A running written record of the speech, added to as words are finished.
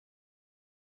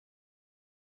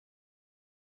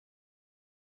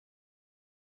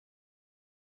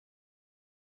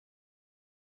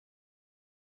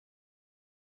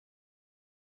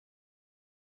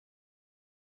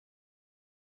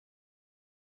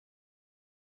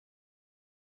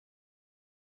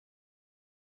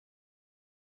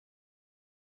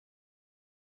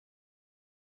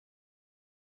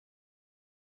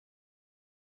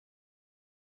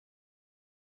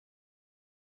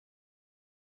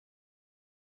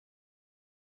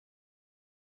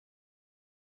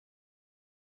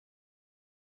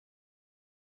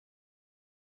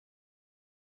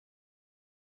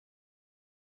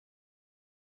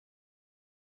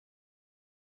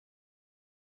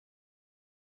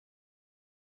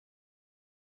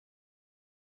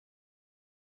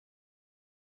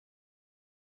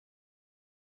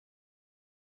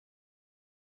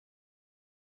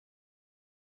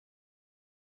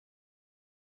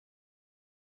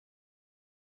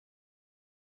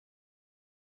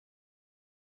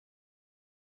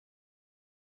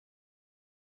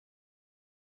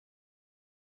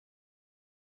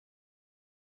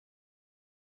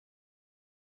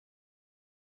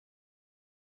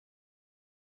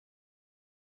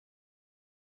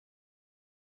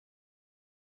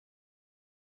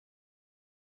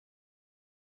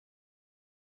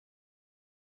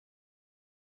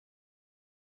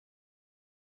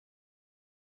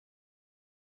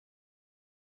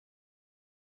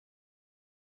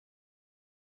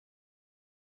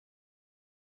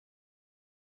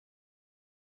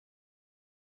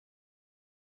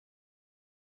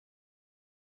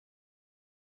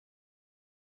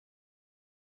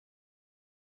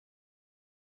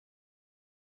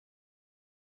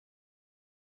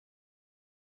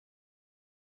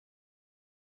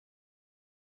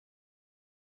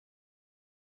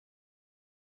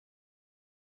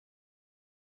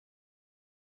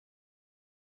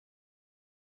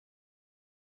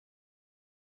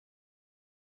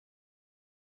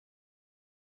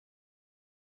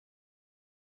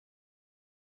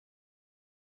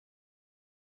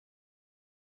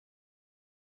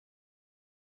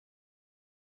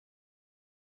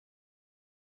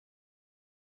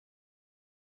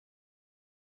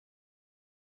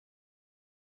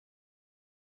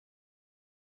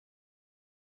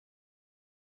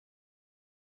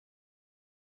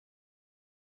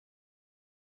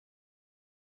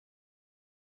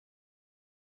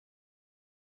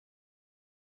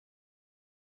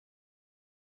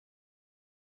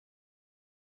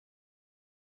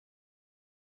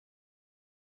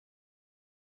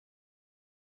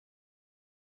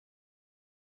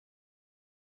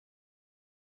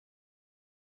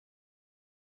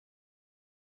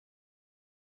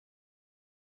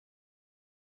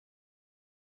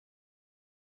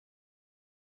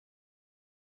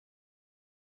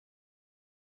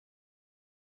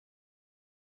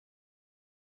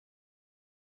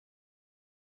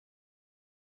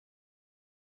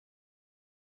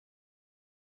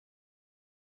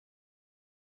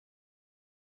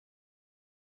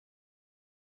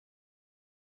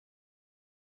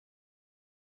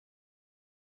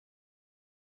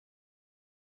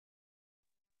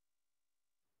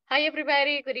Hi,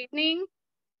 everybody. Good evening.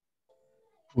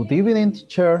 Good evening,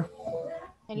 teacher.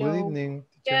 Hello. Good evening,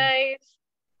 teacher. Guys.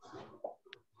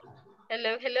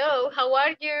 Hello, hello. How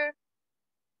are you?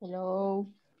 Hello.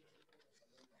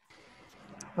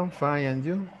 I'm fine, and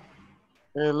you?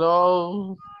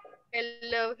 Hello.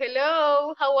 Hello,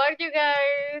 hello. How are you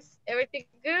guys? Everything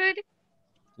good?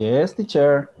 Yes,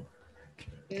 teacher.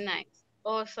 Nice.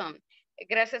 Awesome.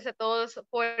 Gracias a todos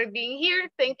por being here.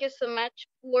 Thank you so much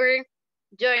for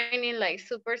joining like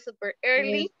super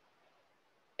early.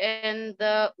 And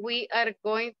we are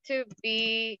going to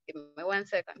be, give me 1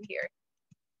 second here.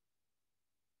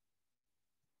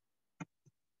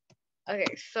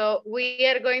 Okay, so we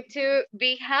are going to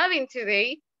be having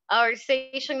today our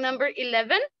session number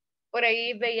 11. Por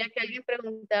ahí veía que alguien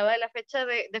preguntaba la fecha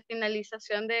de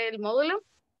finalización del módulo.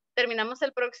 Terminamos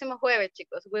el próximo jueves,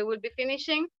 chicos. We will be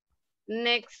finishing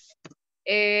next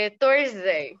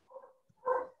Thursday.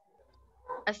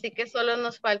 Así que solo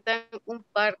nos faltan un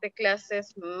par de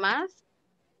clases más.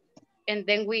 And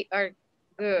then we are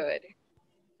good.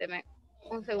 Deme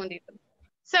un segundito.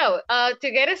 So,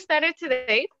 to get started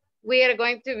today, we are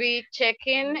going to be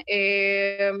checking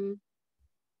a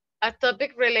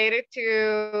topic related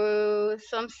to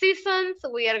some seasons.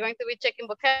 We are going to be checking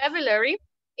vocabulary.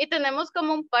 Y tenemos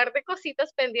como un par de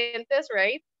cositas pendientes,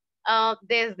 right?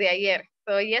 Desde ayer.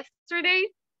 So, yesterday,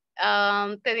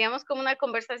 teníamos como una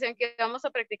conversación que íbamos a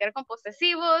practicar con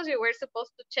posesivos. We were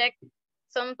supposed to check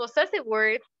some possessive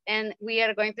words, and we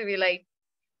are going to be like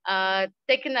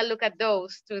taking a look at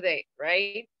those today,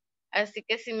 right? Así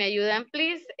que si me ayudan,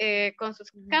 please, con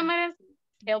sus cámaras,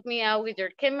 help me out with your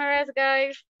cameras,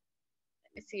 guys.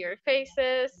 Let me see your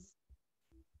faces.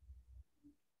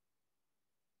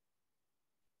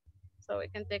 So we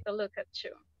can take a look at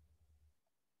you.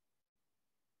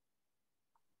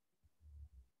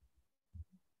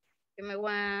 Give me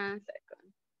 1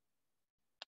 second.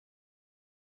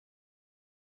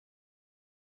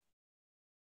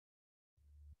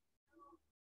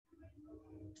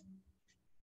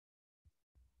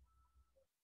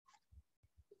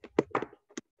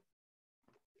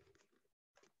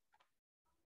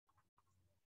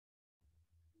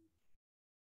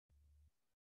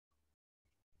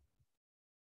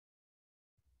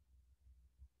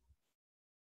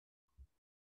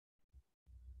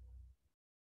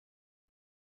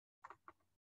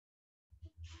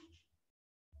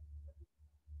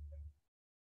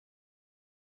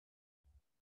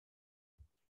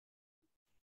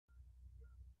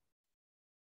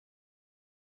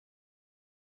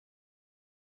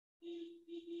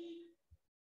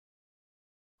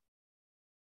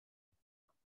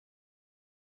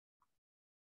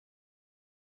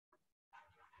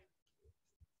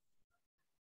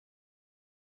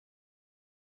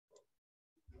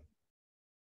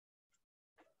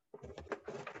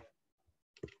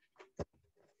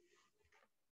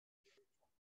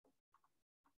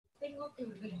 Tengo que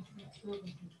ver.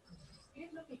 ¿Qué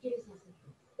es lo que quieres hacer?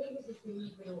 Debes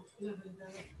escribir, pero la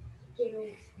verdad quiero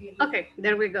escribir. Okay,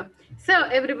 there we go. So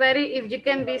everybody, if you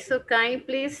can be so kind,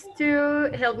 please,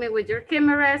 to help me with your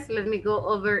cameras. Let me go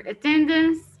over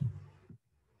attendance.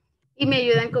 Y me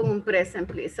ayudan con un present,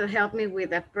 please. So help me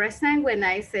with a present when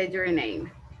I say your name.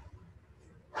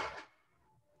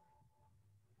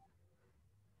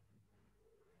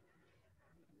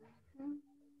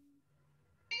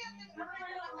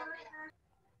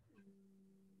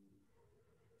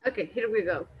 Okay, here we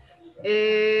go.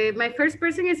 My first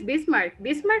person is Bismarck.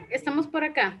 Bismarck, estamos por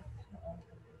acá.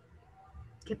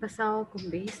 ¿Qué pasó con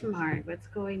Bismarck? What's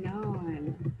going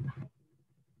on?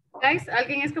 Guys,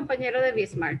 ¿alguien es compañero de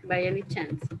Bismarck by any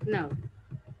chance? No.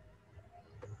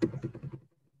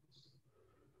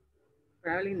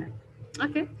 Probably not.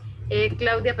 Okay.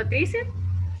 Claudia Patricia.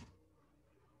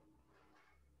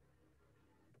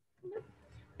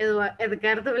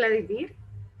 Edgardo Vladimir.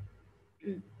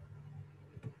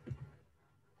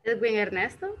 Edwin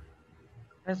Ernesto.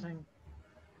 Present.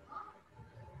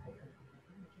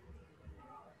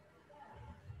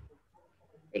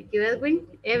 Thank you, Edwin.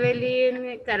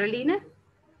 Evelyn Carolina.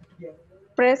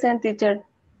 Present, teacher.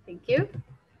 Thank you.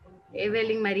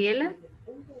 Evelyn Mariela.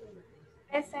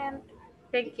 Present.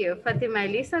 Thank you. Fatima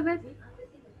Elizabeth.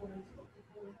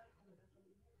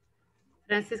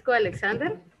 Francisco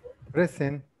Alexander.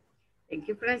 Present. Thank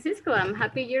you, Francisco. I'm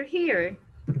happy you're here.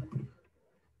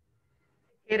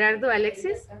 Gerardo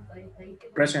Alexis.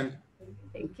 Present.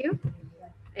 Thank you.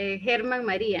 Germán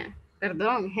María.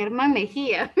 Perdón, Germán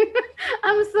Mejía.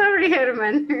 I'm sorry,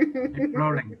 Germán. No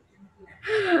problem.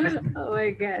 Oh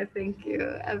my God, thank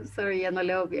you. I'm sorry, ya no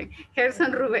leo bien.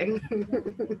 Gerson Rubén.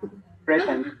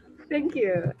 Present. Thank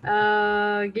you.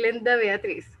 Glenda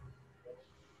Beatriz.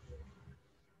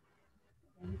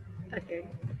 Okay.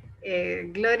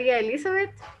 Gloria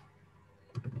Elizabeth.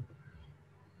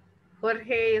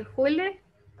 Jorge Jule.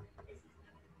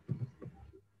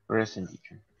 Present,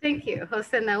 teacher. Thank you.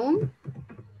 Jose Naum.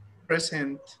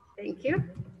 Present. Thank you.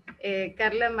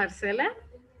 Carla Marcela.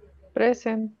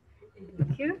 Present.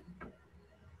 Thank you.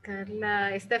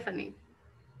 Carla Stephanie.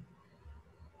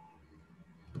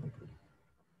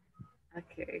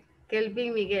 Okay.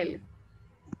 Kelvin Miguel.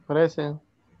 Present.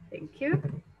 Thank you.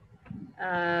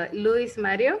 Luis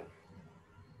Mario.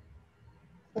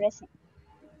 Present.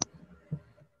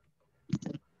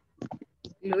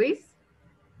 Luis.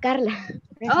 Carla.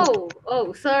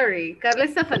 Oh, sorry. Carla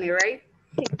Stephanie, right?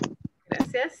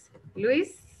 Gracias.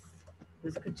 Luis.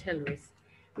 No escuché a Luis.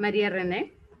 María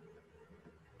René.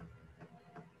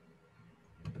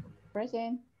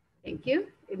 Present. Thank you.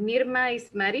 Mirma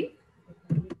Ismari.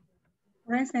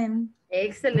 Present.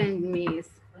 Excellent, Miss.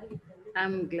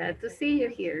 I'm glad to see you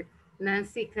here.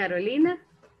 Nancy Carolina.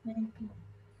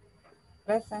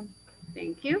 Present.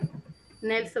 Thank you.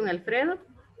 Nelson Alfredo.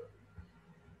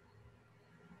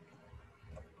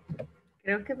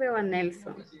 Creo que veo a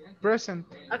Nelson. Present.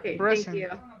 Okay, Present. thank you.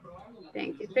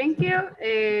 Thank you, thank you.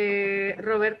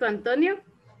 Roberto Antonio.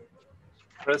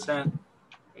 Present.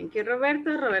 Thank you,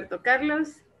 Roberto. Roberto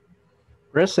Carlos.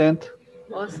 Present.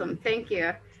 Awesome, thank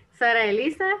you. Sara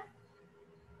Elisa.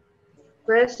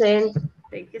 Present.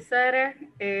 Thank you, Sara.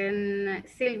 And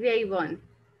Silvia Ivonne.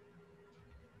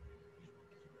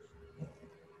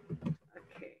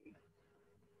 Okay.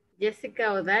 Jessica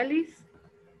Odalis.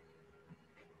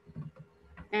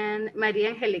 And Maria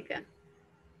Angelica.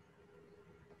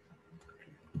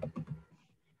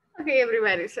 Okay,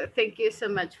 everybody, so thank you so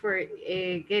much for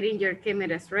getting your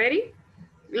cameras ready.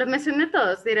 Los mencioné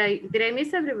todos. Did I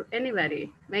miss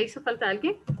anybody? ¿Me hizo falta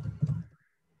alguien?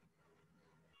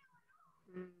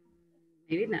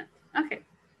 Maybe not. Okay.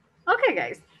 Okay,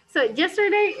 guys. So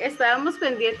yesterday estábamos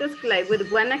pendientes like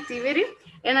with one activity,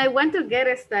 and I want to get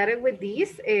started with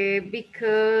this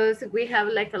because we have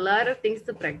like a lot of things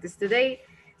to practice today.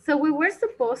 So we were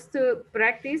supposed to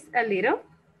practice a little.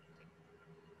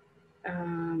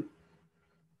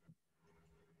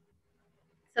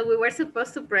 So we were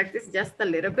supposed to practice just a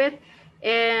little bit.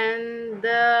 And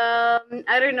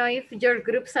I don't know if your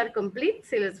groups are complete,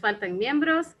 si les faltan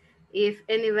miembros, if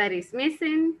anybody's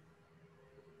missing.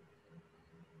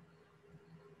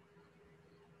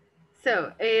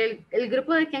 So, el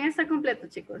grupo de quién está completo,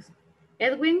 chicos?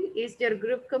 Edwin, is your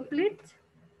group complete?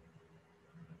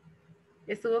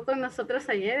 ¿Estuvo con nosotros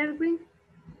ayer, Edwin?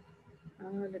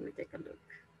 Oh, let me take a look.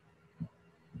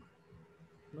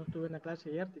 No estuve en la clase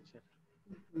ayer, teacher.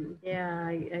 Yeah,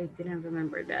 I didn't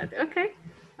remember that. Okay,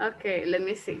 okay, let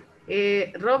me see.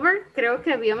 Robert, creo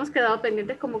que habíamos quedado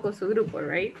pendientes como con su grupo,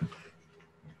 right?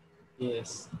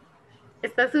 Yes.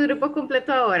 ¿Está su grupo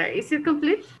completo ahora? Is it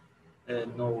complete?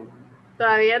 No.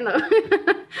 Todavía no.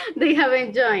 They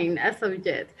haven't joined as of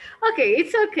yet. Okay,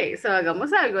 it's okay. So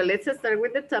hagamos algo. Let's start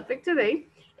with the topic today.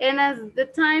 And as the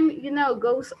time, you know,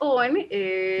 goes on,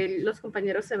 los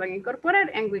compañeros se van a incorporar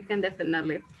and we can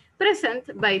definitely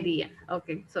present by the end.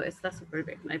 Okay, so está super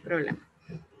bien, no hay problema.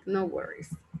 No worries.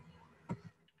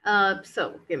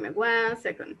 So give me 1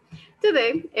 second.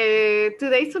 Today,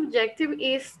 today's objective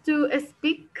is to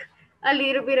speak a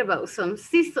little bit about some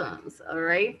seasons, all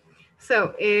right?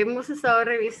 So, hemos estado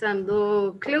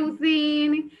revisando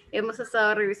clothing, hemos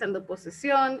estado revisando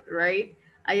posesión, right?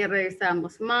 Ayer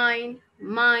revisamos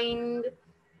mind,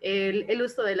 el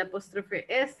uso del apóstrofe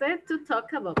S to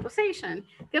talk about possession.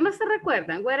 ¿Qué más se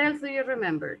recuerdan? What else do you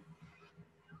remember?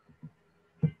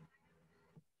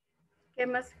 ¿Qué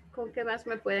más, con qué más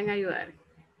me pueden ayudar?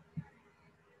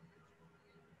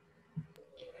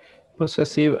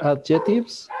 Possessive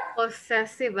adjectives.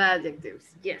 Possessive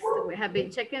adjectives. Yes, we have been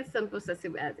checking some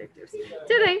possessive adjectives.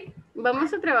 Today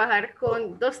vamos a trabajar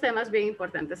con dos temas bien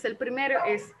importantes. El primero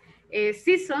es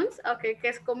seasons, okay, que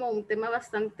es como un tema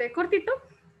bastante cortito.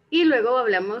 Y luego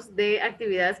hablamos de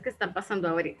actividades que están pasando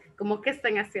ahorita, como qué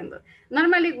están haciendo.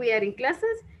 Normally we are in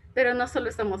classes, pero no solo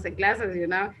estamos en clases, you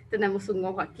know, tenemos un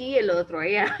ojo aquí, el otro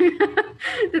allá.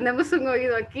 Tenemos un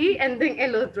oído aquí, and then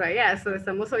el otro allá. So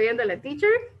estamos oyendo a la teacher,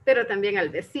 pero también al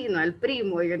vecino, al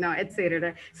primo, you know,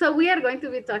 etc. So we are going to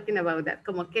be talking about that,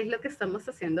 como qué es lo que estamos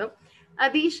haciendo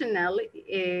additional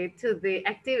to the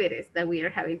activities that we are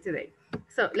having today.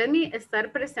 So let me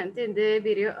start presenting the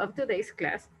video of today's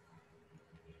class.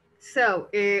 So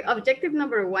objective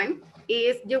number 1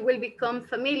 is you will become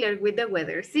familiar with the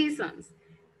weather seasons.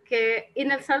 Que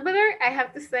in El Salvador, I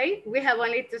have to say, we have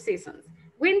only 2 seasons,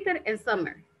 winter and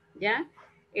summer, yeah?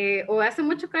 O hace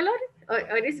mucho calor,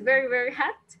 or it is very, very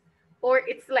hot, or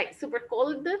it's like super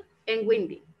cold and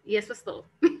windy. Y eso es todo.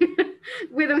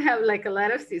 We don't have like a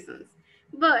lot of seasons.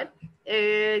 But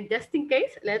just in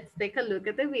case, let's take a look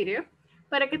at the video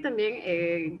para que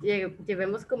también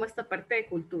llevemos como esta parte de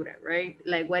cultura, right?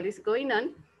 Like what is going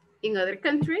on in other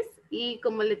countries y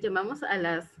como le llamamos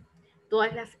a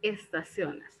todas las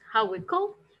estaciones. How we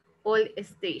call all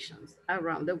stations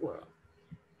around the world.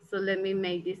 So let me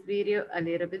make this video a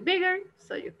little bit bigger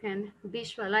so you can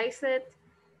visualize it.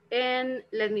 And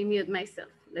let me mute myself.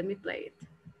 Let me play it.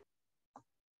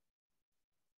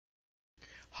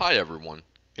 Hi everyone.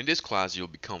 In this class you'll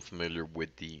become familiar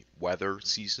with the weather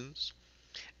seasons,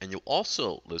 and you'll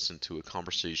also listen to a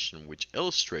conversation which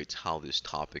illustrates how this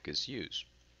topic is used.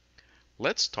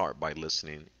 Let's start by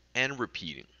listening and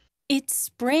repeating. It's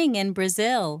spring in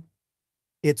Brazil.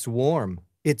 It's warm.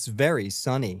 It's very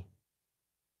sunny.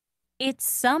 It's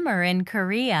summer in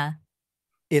Korea.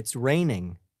 It's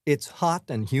raining. It's hot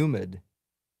and humid.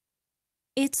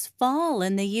 It's fall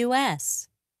in the US.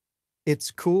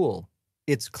 It's cool.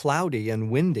 It's cloudy and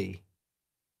windy.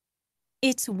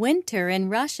 It's winter in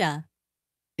Russia.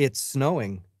 It's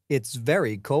snowing. It's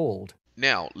very cold.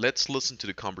 Now let's listen to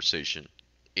the conversation.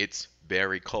 It's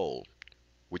very cold,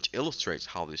 which illustrates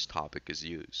how this topic is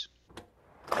used.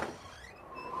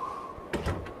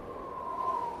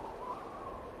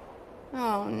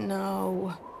 Oh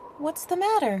no. What's the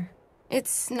matter? It's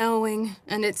snowing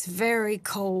and it's very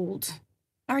cold.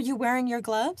 Are you wearing your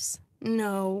gloves?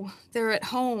 No, they're at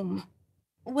home.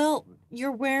 Well,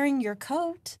 you're wearing your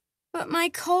coat. But my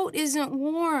coat isn't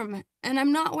warm and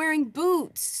I'm not wearing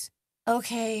boots.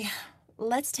 Okay,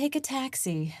 let's take a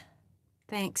taxi.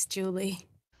 Thanks, Julie.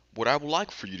 What I would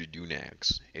like for you to do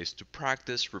next is to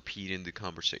practice repeating the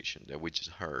conversation that we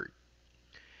just heard.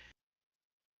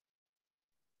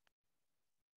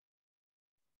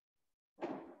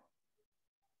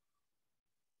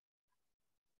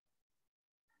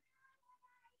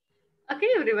 Okay,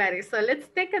 everybody, so let's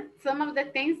take some of the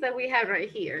things that we have right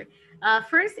here.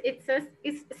 First, it says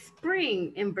it's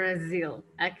spring in Brazil,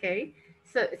 okay?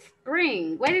 So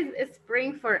spring, what is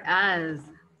spring for us?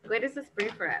 What is spring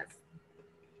for us?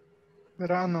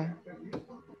 Verano.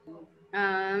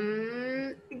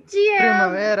 Yeah.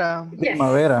 Primavera. Yes.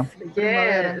 Primavera.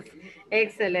 Yes.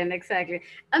 Excellent, exactly.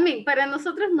 I mean, para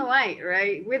nosotros no hay,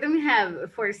 right? We don't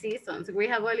have 4 seasons. We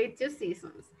have only 2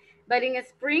 seasons. But in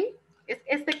spring, es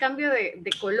este cambio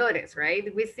de colores,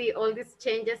 right? We see all these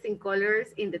changes in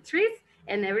colors in the trees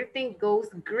and everything goes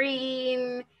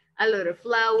green, a lot of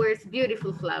flowers,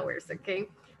 beautiful flowers, okay?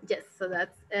 Yes, so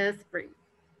that's spring.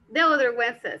 The other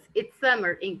one says it's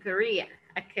summer in Korea,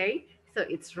 okay? So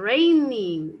it's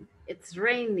raining, it's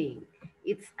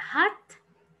hot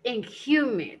and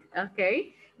humid,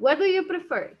 okay? What do you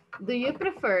prefer? Do you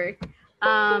prefer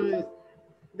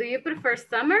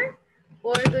summer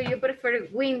or do you prefer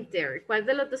winter? ¿Cuál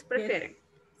de los dos prefieren?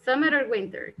 Summer or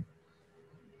winter?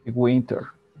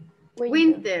 Winter.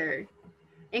 Winter.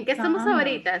 ¿En qué estamos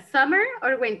ahorita? Summer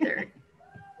or winter?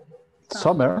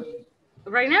 Summer.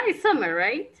 Right now it's summer,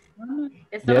 right?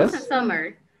 Estamos in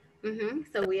summer.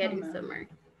 So we are in summer.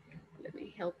 Let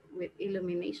me help with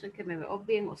illumination que me veo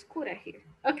bien oscura here.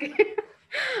 Okay.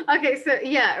 Okay, so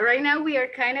yeah, right now we are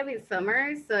kind of in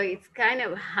summer, so it's kind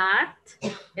of hot.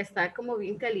 Está como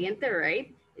bien caliente,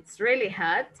 right? It's really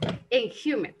hot and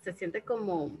humid. Se siente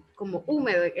como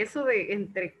húmedo. Eso de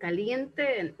entre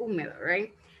caliente and húmedo,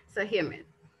 right? So humid.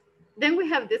 Then we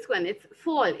have this one. It's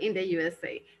fall in the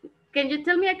USA. Can you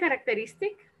tell me a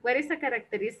characteristic? What is a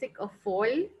characteristic of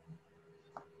fall?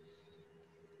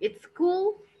 It's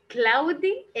cool,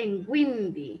 cloudy, and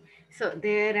windy. So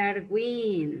there are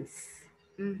winds.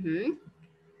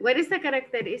 What is the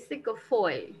characteristic of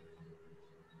fall?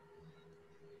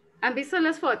 ¿Han visto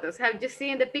las fotos? Have you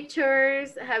seen the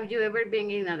pictures? Have you ever been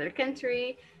in another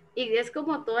country? Y es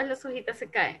como todas las hojitas se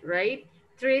caen, right?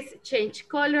 Trees change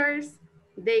colors.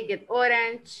 They get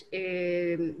orange,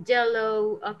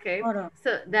 yellow, okay? Autumn.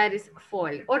 So that is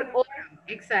fall, or autumn,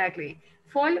 exactly.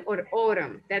 Fall or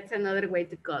autumn, that's another way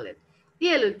to call it. Y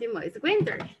el último is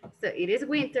winter. So it is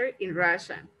winter in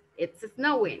Russia. It's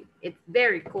snowing, it's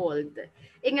very cold.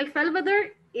 In El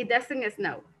Salvador, it doesn't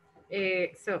snow.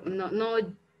 So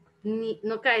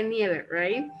no cae nieve,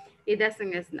 right? It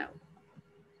doesn't snow.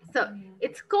 So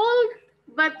it's cold,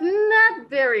 but not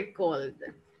very cold.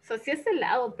 So sí es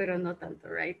helado, pero no tanto,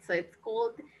 right? So it's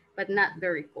cold, but not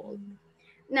very cold.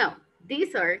 Now,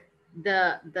 these are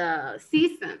the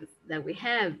seasons that we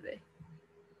have.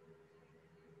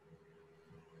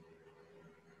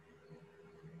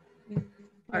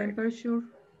 Temperature.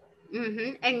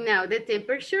 And now the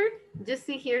temperature, you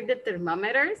see here the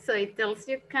thermometer, so it tells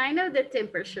you kind of the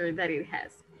temperature that it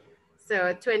has.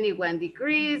 So 21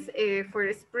 degrees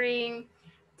for spring,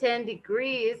 10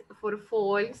 degrees for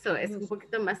fall, so es un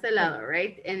poquito más helado,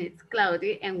 right? And it's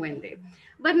cloudy and windy.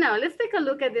 But now let's take a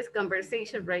look at this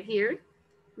conversation right here,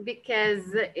 because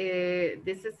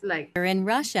this is like... We're in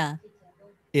Russia.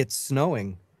 It's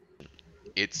snowing.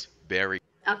 It's very...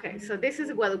 Okay, so this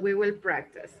is what we will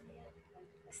practice.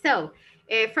 So,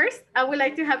 first, I would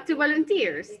like to have 2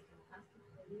 volunteers.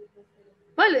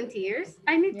 Volunteers,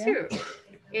 I need 2.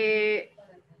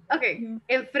 Ok,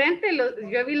 enfrente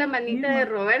yo vi la manita de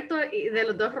Roberto y de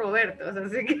los 2 Robertos,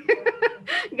 así que,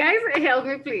 guys, help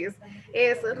me please.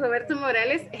 Es Roberto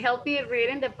Morales, help me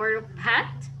reading the part of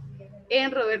Pat,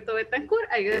 and Roberto Betancourt,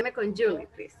 ayúdame con Julie,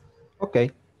 please. Okay.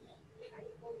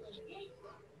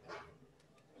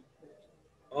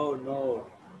 Oh no,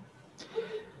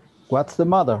 What's the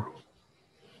matter?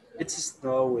 it's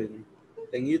snowing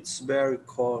and it's very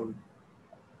cold.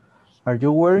 Are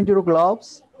you wearing your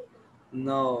gloves?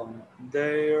 No,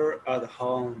 they're at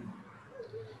home.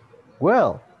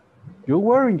 Well, you're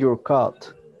wearing your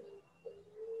coat.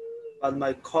 But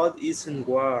my coat isn't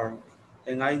warm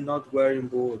and I'm not wearing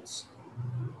boots.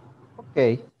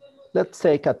 Okay, let's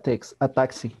take a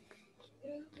taxi.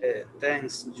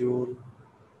 Thanks, June.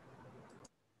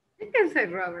 I can say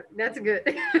Robert, that's good.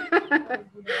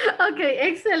 Okay,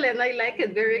 excellent, I like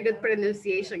it, very good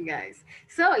pronunciation, guys.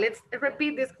 So let's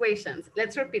repeat these questions.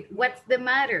 Let's repeat, what's the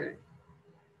matter?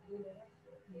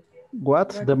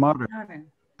 What's the matter?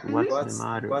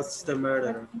 What's the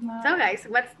matter? So guys,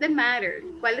 what's the matter?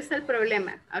 ¿Cuál es el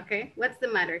problema? Okay, what's the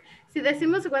matter? Si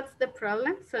decimos what's the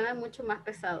problem, suena mucho más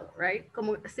pesado, right?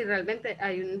 Como si realmente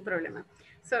hay un problema.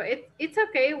 So it's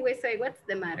okay, we say what's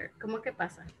the matter? ¿Cómo que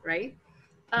pasa, right?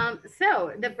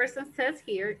 So the person says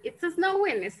here, it's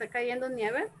snowing, está cayendo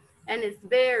nieve, and it's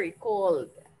very cold,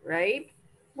 right?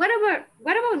 What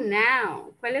about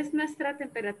now? ¿Cuál es nuestra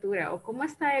temperatura? ¿O cómo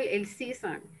está el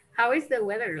season? How is the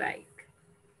weather like?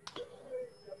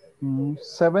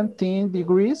 17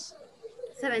 degrees.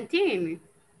 17?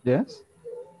 Yes.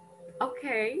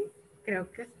 Okay. Creo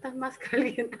que está más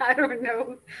caliente. I don't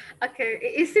know. Okay.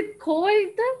 Is it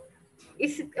cold?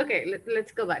 Is it, okay,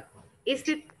 let's go back. Is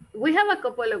it, we have a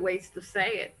couple of ways to say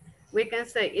it. We can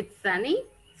say it's sunny.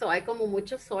 So hay como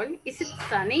mucho sol. Is it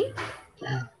sunny?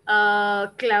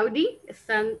 Cloudy.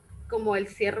 Están como el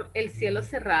cielo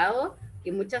cerrado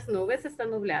y muchas nubes, está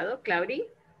nublado. Cloudy.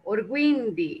 Or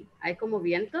windy. Hay como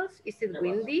vientos. Is it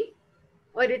windy?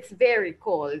 Or it's very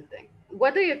cold?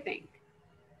 What do you think?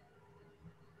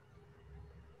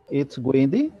 It's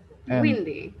windy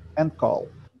and cold.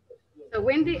 So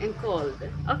windy and cold.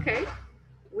 Okay.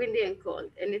 Windy and cold.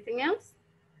 Anything else?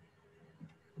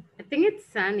 I think it's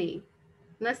sunny.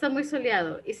 No está muy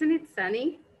soleado. Isn't it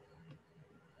sunny?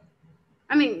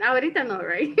 I mean, ahorita no,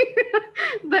 right?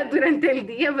 But durante el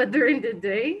día, but during the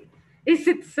day, is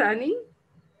it sunny?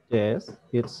 Yes,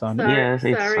 it's sunny. Sorry, Yes,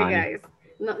 it's sorry sunny. guys.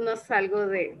 No salgo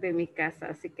de mi casa,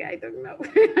 así que I don't know.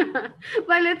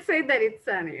 But let's say that it's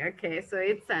sunny. Okay, so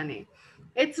it's sunny.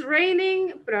 It's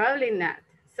raining, probably not.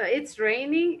 So it's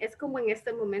raining, es como en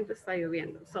este momento está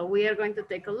lloviendo. So we are going to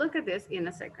take a look at this in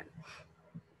a second.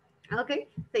 Okay,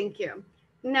 thank you.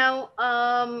 Now,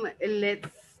 let's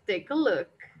take a look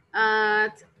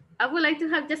at, I would like to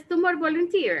have just 2 more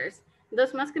volunteers.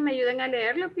 Dos más que me ayuden a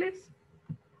leerlo, please.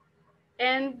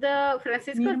 And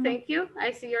Francisco, Mirma. thank you.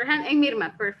 I see your hand. And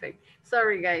Mirma, perfect.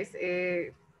 Sorry, guys.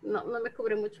 No me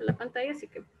cubre mucho la pantalla, así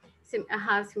que si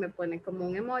me ponen como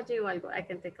un emoji o algo, I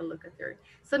can take a look at her.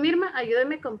 So, Mirma,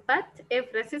 ayúdeme con Pat.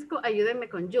 Francisco, ayúdeme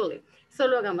con Julie.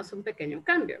 Solo hagamos un pequeño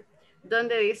cambio.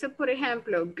 Donde dice, por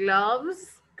ejemplo,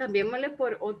 gloves, cambiémosle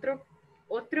por otra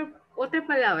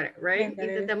palabra, right?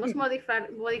 Intentemos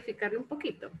modificarle un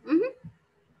poquito.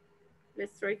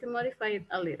 Let's try to modify it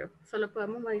a little. Solo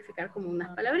podemos modificar como unas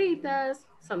palabritas,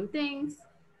 some things,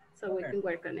 so we can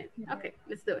work on it. Okay,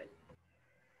 let's do it.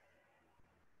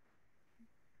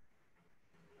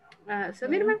 So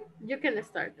Mirma, you can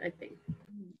start, I think.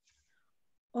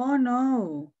 Oh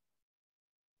no.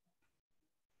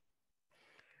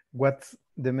 What's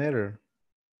the matter?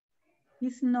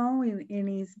 It's snowing and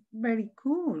it's very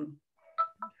cool.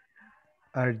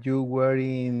 Are you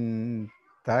wearing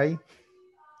tie?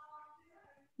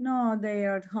 No, they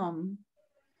are at home.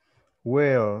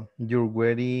 Well, you're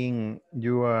wearing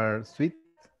your suit.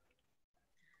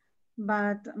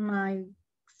 But my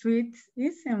suit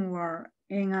isn't warm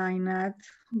and I'm not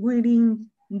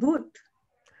wearing boots.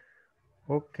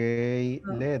 Okay,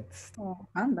 let's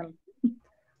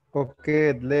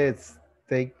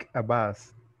take a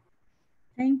bath.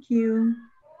 Thank you.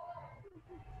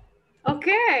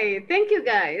 Okay, thank you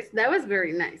guys. That was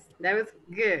very nice. That was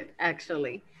good,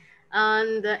 actually.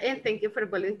 And thank you for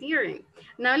volunteering.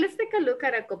 Now let's take a look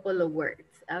at a couple of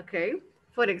words. Okay.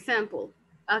 For example,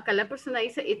 acá la persona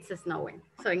dice it's snowing.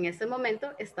 So en ese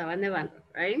momento estaba nevando,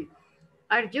 right?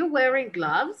 Are you wearing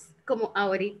gloves? Como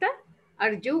ahorita.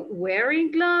 Are you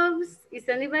wearing gloves? Is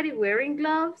anybody wearing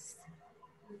gloves?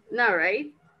 No,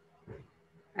 right?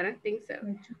 I don't think so.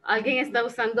 Alguien está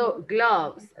usando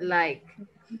gloves, like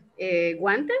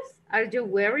guantes. Are you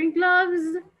wearing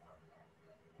gloves?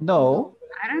 No.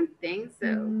 I don't think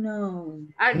so. No.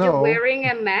 Are you No. wearing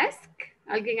a mask?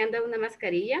 ¿Alguien anda una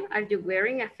mascarilla? Are you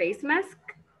wearing a face mask?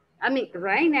 I mean,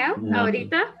 right now, No.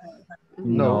 ahorita?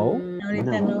 No.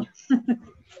 Ahorita no.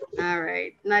 All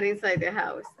right, not inside the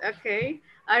house. Okay.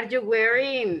 Are you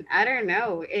wearing, I don't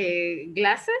know,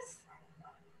 glasses?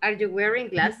 Are you wearing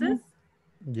glasses?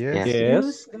 Yes.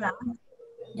 Yes.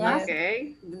 Yes.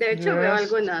 Okay. De hecho, veo Yes,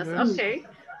 algunas. yes. Okay.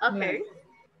 Okay.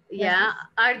 Yeah.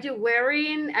 Are you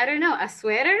wearing, I don't know, a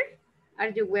sweater? Are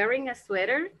you wearing a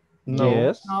sweater? No.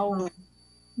 Yes. No.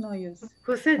 No use.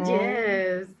 Who said No.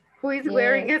 yes? Who is Yes.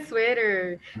 wearing a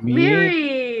sweater? Me.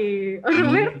 Mary.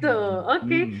 Roberto.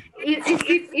 Okay.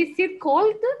 Is it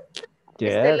cold? Este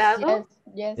Yes. lado?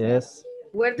 Yes. Yes. Yes.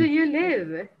 Where do you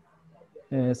live?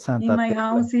 Santa In my Tecla.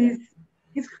 house is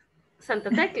Santa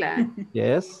Tecla.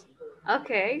 Yes.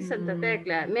 Okay, Santa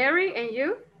Tecla. Mary, and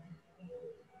you?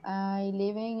 I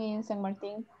living in San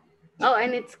Martin. Oh,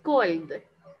 and it's cold.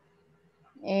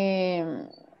 A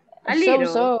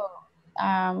little.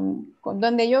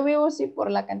 Donde yo vivo, sí, por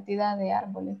la cantidad de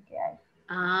árboles que hay.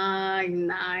 Ah,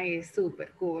 nice, super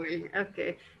cool.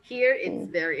 Okay, here it's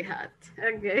very hot.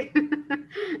 Okay.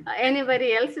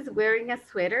 Anybody else is wearing a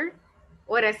sweater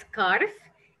or a scarf?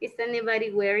 Is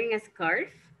anybody wearing a scarf?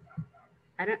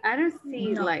 I don't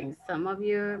see No. like some of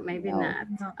you, maybe No. not.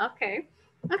 No. Okay.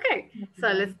 Okay, so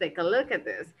let's take a look at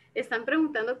this. Están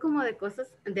preguntando como de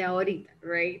cosas de ahorita,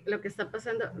 right? Lo que está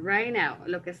pasando right now,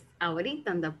 lo que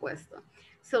ahorita anda puesto.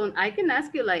 So I can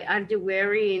ask you like, are you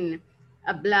wearing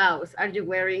a blouse? Are you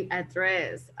wearing a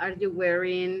dress? Are you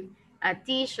wearing a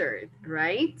t-shirt,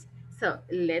 right? So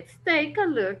let's take a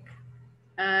look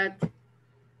at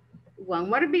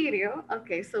one more video,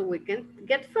 okay, so we can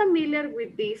get familiar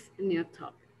with this new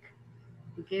topic.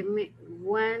 Give me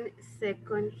 1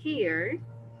 second here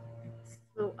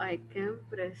so I can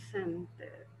present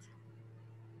it.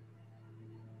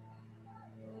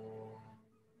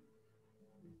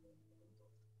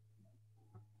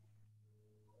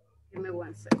 Give me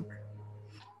 1 second.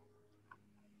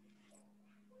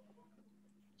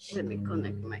 Let me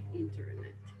connect my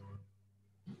internet.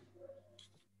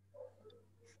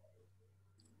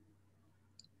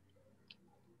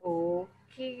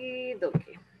 Okay,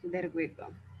 dokie. There we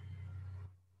go.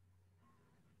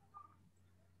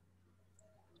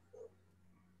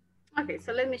 Okay,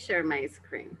 so let me share my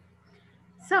screen.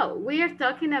 So we are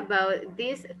talking about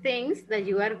these things that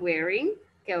you are wearing,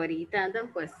 que ahorita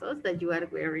andan puestos, that you are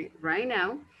wearing right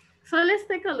now. So let's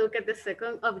take a look at the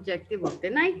second objective of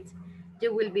the night.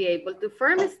 You will be able to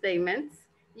form statements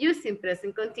using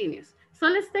present continuous. So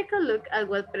let's take a look at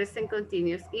what present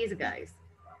continuous is, guys.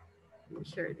 Let me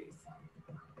share this.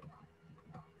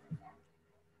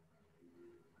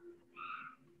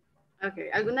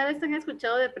 Okay, ¿alguna vez han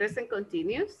escuchado de present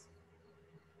continuous?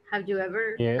 Have you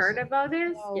ever heard about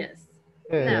this? No. Yes.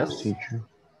 Yes.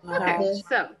 No. Okay,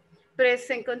 so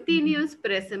present continuous,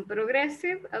 present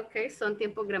progressive, okay, son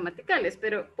tiempos gramaticales,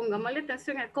 pero pongámosle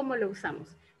atención a cómo lo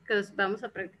usamos, que vamos a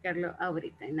practicarlo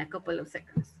ahorita, in a couple of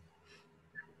seconds.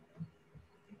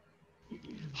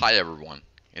 Hi everyone.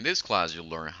 In this class you'll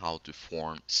learn how to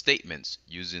form statements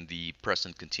using the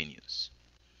present continuous.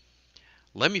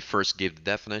 Let me first give the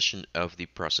definition of the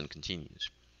present continuous.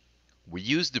 We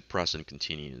use the present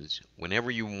continuous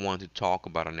whenever you want to talk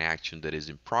about an action that is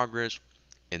in progress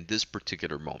in this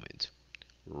particular moment,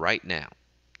 right now.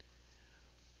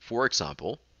 For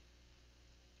example,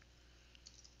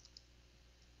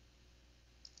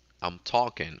 I'm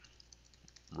talking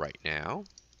right now.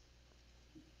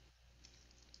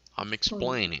 I'm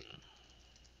explaining.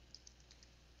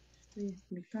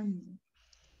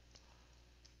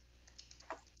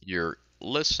 You're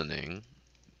listening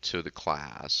to the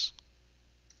class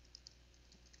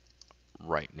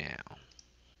right now.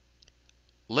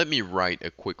 Let me write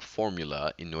a quick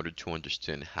formula in order to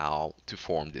understand how to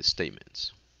form these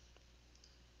statements.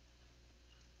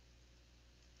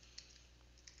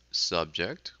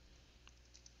 Subject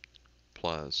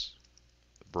plus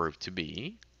verb to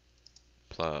be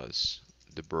plus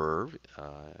the verb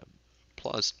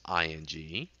plus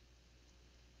ing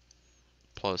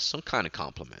plus some kind of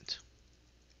complement.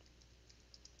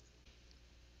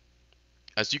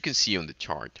 As you can see on the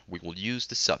chart, we will use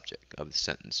the subject of the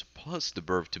sentence plus the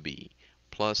verb to be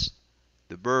plus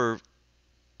the verb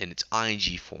in its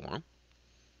ing form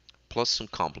plus some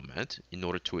complement in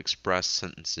order to express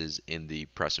sentences in the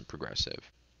present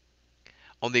progressive.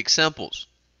 On the examples,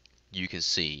 you can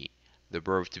see the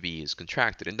verb to be is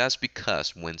contracted, and that's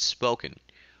because when spoken,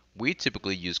 we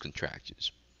typically use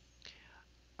contractions.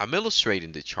 I'm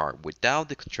illustrating the chart without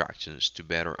the contractions to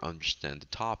better understand the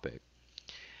topic.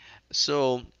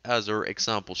 So, as our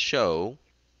examples show,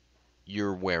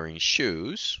 you're wearing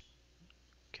shoes.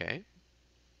 Okay.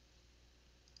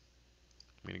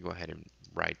 I'm going to go ahead and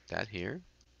write that here.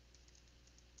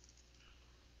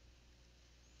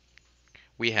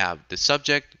 We have the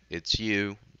subject, it's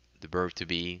you, the verb to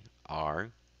be,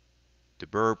 are, the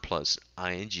verb plus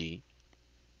ing,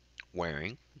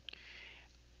 wearing,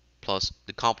 plus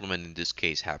the complement in this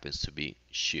case happens to be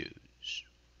shoes.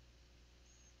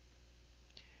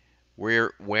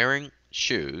 We're wearing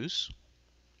shoes,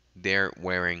 they're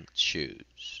wearing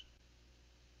shoes.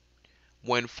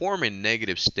 When forming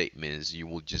negative statements, you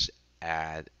will just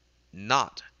add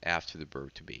not after the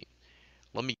verb to be.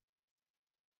 Let me.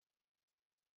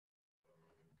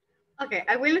 Okay,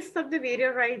 I will stop the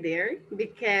video right there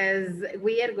because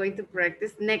we are going to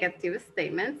practice negative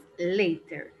statements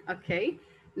later, okay?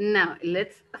 Now,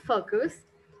 let's focus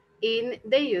in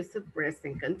the use of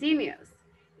present continuous.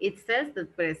 It says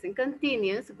that present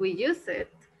continuous, we use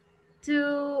it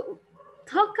to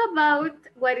talk about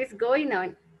what is going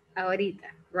on ahorita,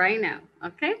 right now,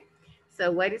 okay?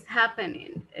 So what is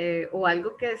happening, o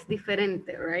algo que es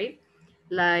diferente, right?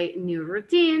 Like new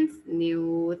routines,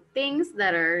 new things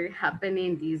that are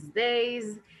happening these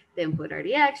days,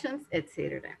 temporary actions,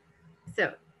 etc.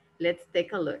 So let's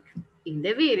take a look. In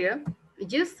the video,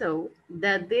 you saw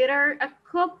that there are a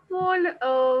couple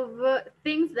of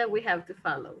things that we have to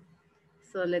follow.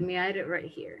 So let me add it right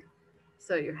here.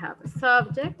 So you have a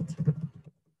subject,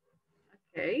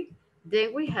 okay?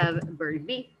 Then we have verb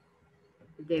be.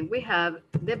 Then we have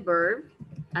the verb,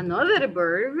 another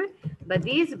verb, but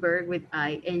this verb with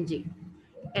ing.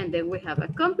 And then we have a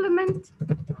complement.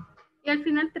 Y al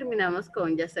final terminamos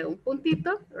con ya sea un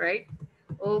puntito, right?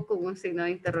 O con un signo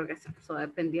de interrogación. So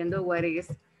dependiendo what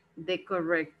is the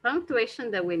correct punctuation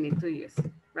that we need to use,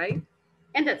 right?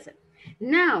 And that's it.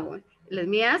 Now, let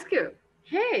me ask you,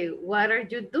 hey, what are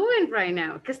you doing right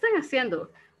now? ¿Qué están haciendo?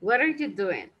 What are you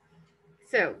doing?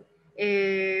 So,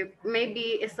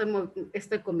 maybe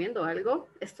estoy comiendo algo,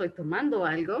 estoy tomando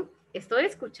algo, estoy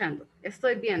escuchando,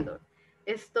 estoy viendo,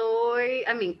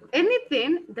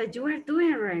 anything that you are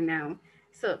doing right now.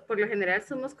 So, por lo general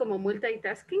somos como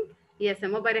multitasking y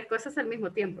hacemos varias cosas al mismo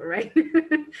tiempo, right?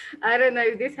 I don't know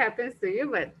if this happens to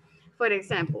you, but for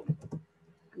example,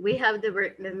 we have the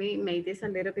verb, let me make this a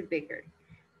little bit bigger.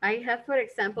 I have, for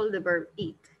example, the verb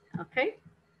eat, okay?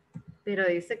 Pero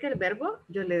dice que el verbo,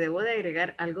 yo le debo de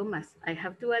agregar algo más. I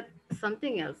have to add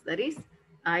something else, that is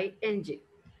ing.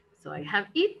 So I have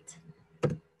eat,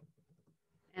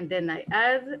 and then I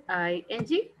add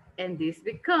ing, and this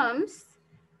becomes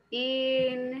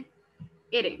in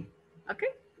eating, okay?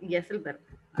 Yes, el verbo,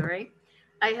 all right?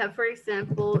 I have, for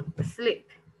example, sleep.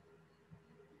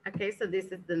 Okay, so this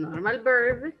is the normal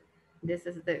verb. This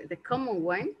is the common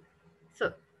one.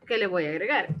 So, ¿qué le voy a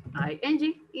agregar?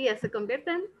 ing, y ya se convierte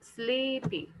en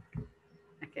sleeping.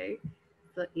 Okay,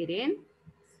 so eating,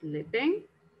 sleeping.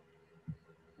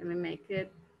 Let me make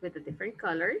it with a different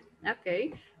color.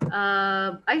 Okay,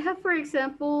 I have, for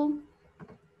example,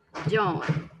 John,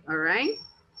 all right?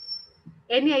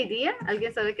 Any idea?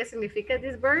 ¿Alguien sabe qué significa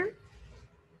this verb?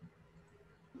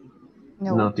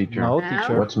 No. No, teacher. No,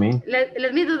 teacher. What's mean?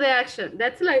 Let me do the action.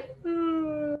 That's like,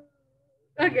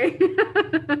 okay.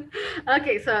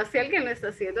 Okay, so si alguien lo está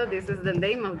haciendo, this is the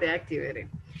name of the activity.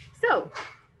 So,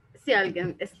 si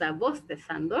alguien está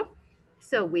bostezando,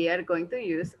 so we are going to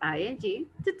use ing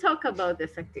to talk about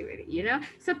this activity, you know?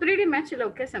 So pretty much lo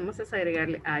que hacemos es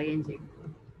agregarle ing.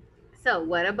 So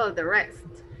what about the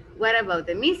rest? What about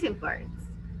the missing parts?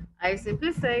 I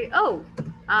simply say, oh,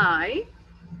 I,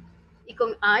 y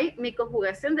con I, mi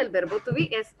conjugación del verbo to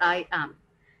be es I am.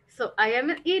 So I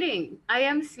am eating, I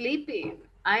am sleeping,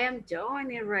 I am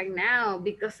joining right now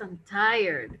because I'm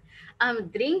tired. I'm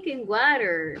drinking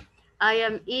water. I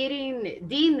am eating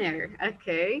dinner,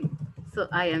 okay? So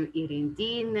I am eating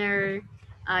dinner.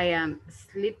 I am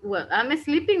well, I'm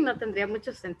sleeping no tendría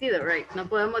mucho sentido, right? No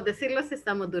podemos decirlo si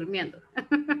estamos durmiendo.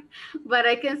 But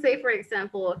I can say, for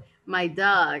example, my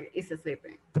dog is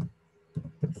sleeping.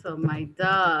 So my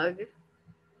dog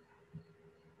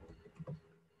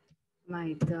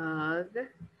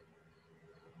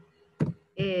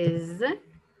is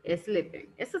sleeping.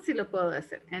 Eso sí lo puedo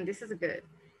hacer, and this is good.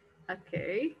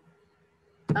 Okay.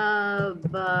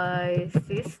 My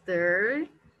sister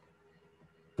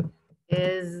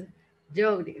is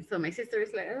Jody. So my sister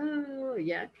is like, oh,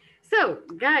 yeah. So,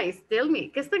 guys, tell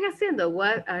me, ¿qué están haciendo?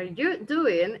 What are you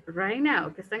doing right now?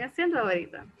 ¿Qué están haciendo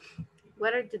ahorita?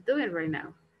 What are you doing right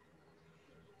now?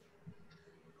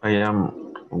 I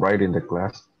am writing the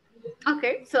class.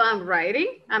 Okay, so I'm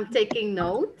writing. I'm taking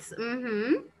notes.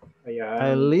 Mm-hmm.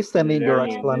 I listening your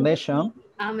explanation.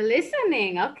 I'm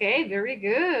listening. Okay, very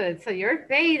good. So you're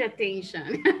paying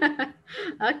attention.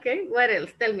 Okay, what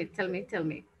else? Tell me.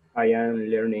 I am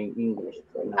learning English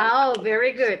right now. Oh,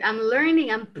 very good. I'm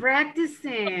learning. I'm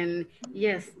practicing.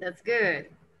 Yes, that's good.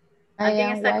 I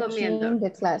 ¿Alguien am está watching comiendo? the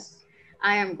class.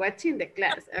 I am watching the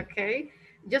class, okay?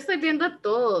 Yo estoy viendo a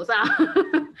todos.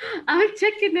 I'm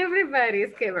checking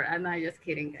everybody's camera. I'm not just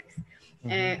kidding, guys.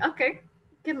 Okay,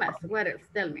 ¿qué más? What else?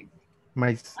 Tell me.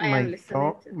 My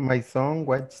son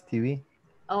watch TV.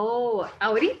 Oh,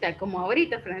 ahorita, como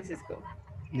ahorita, Francisco.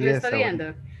 ¿Lo Yes, está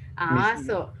viendo?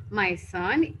 So my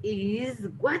son is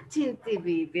watching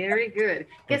TV. Very good.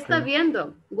 ¿Qué está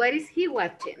viendo? What is he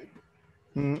watching?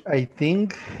 I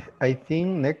think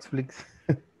Netflix.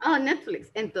 Oh,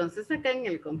 Netflix. Entonces acá en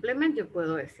el complement yo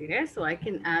puedo decir eso. I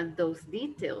can add those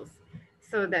details.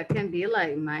 So that can be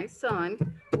like my son.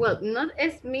 Well, not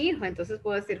es mi hijo. Entonces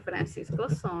puedo decir Francisco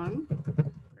son.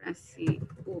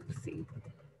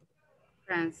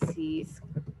 Francisco.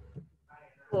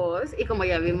 Y como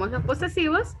ya vimos los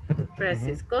posesivos,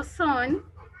 Francisco son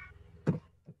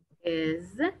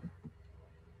is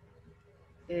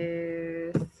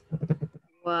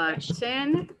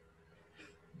watching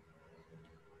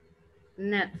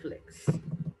Netflix.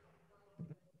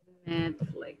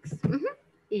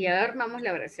 Y ya armamos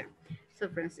la oración. So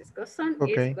Francisco's son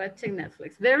is watching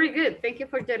Netflix. Very good. Thank you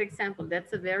for that example.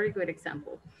 That's a very good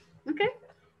example. Okay.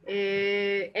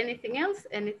 Anything else?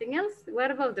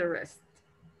 What about the rest?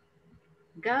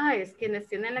 Guys, quienes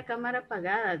tienen la cámara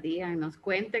apagada, díganos,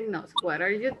 cuéntenos, what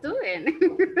are you doing?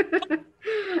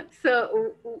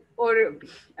 So,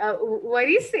 what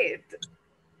is it?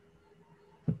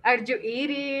 Are you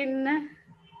eating?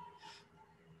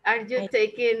 Are you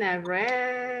taking a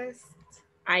rest?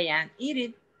 I am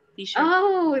eating.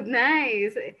 Oh,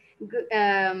 nice.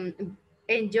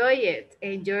 Enjoy it.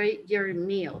 Enjoy your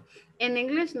meal. En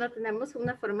English no tenemos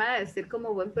una forma de decir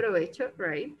como buen provecho,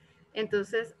 right?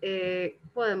 Entonces,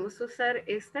 podemos usar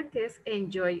esta que es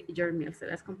enjoy your meal. Se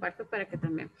las comparto para que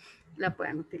también la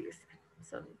puedan utilizar.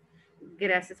 So,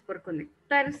 gracias por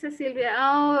conectarse, Silvia.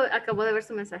 Oh, acabo de ver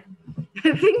su mensaje.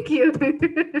 Thank you.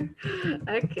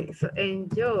 Okay, so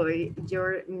enjoy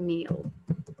your meal.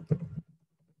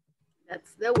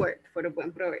 That's the word for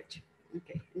buen provecho.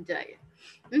 Okay, enjoy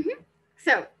it.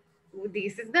 So,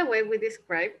 this is the way we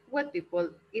describe what people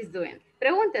is doing.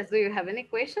 Preguntas, do you have any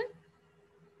question?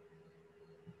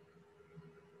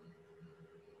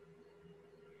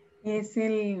 Es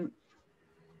el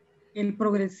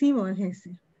progresivo, es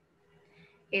ese.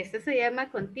 Este se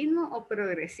llama continuo o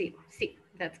progresivo. Sí,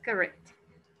 that's correct.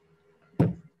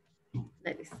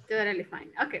 That is totally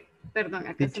fine. Okay, perdón,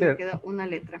 acá se me quedó una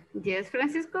letra. Yes,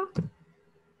 Francisco.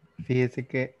 Fíjese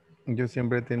que yo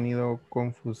siempre he tenido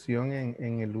confusión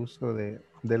en el uso de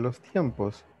los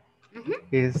tiempos.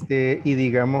 Y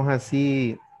digamos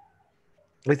así,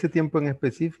 este tiempo en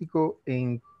específico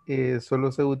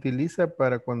solo se utiliza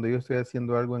para cuando yo estoy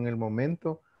haciendo algo en el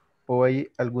momento o hay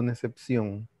alguna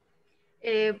excepción.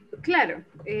 Claro,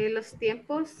 los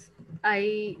tiempos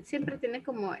siempre tienen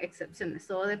como excepciones,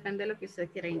 todo depende de lo que usted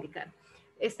quiera indicar.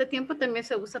 Este tiempo también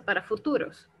se usa para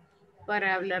futuros,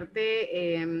 para hablar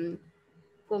de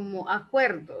como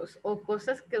acuerdos o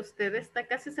cosas que usted está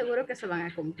casi seguro que se van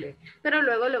a cumplir, pero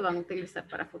luego lo van a utilizar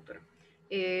para futuro.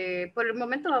 Por el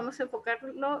momento vamos a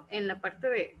enfocarlo en la parte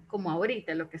de como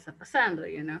ahorita lo que está pasando,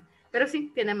 pero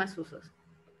sí tiene más usos.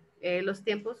 Los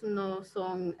tiempos no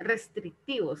son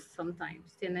restrictivos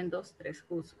sometimes, tienen 2, 3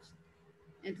 usos.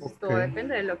 Entonces todo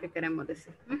depende de lo que queremos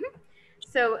decir.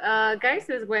 So, guys,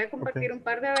 les voy a compartir un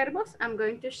par de verbos. I'm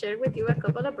going to share with you a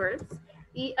couple of verbs.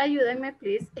 Y ayúdenme,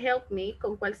 please, help me,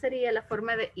 con cuál sería la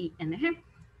forma de ing.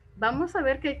 Vamos a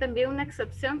ver que hay también una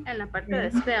excepción en la parte de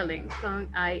spelling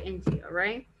con ing, all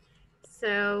right?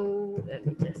 So, let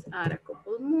me just add a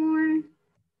couple more.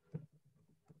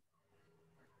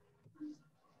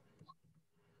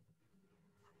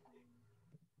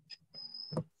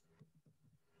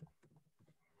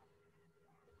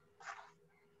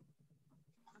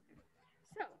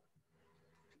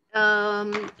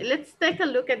 Let's take a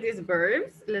look at these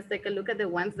verbs. Let's take a look at the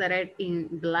ones that are in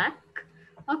black.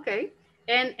 Okay.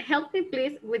 And help me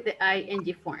please with the ing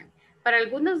form. Para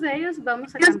algunos de ellos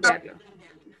vamos a cambiarlo.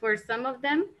 For some of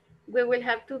them, we will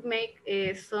have to make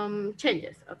some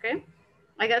changes, okay?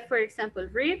 I got, for example,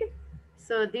 read,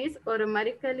 So this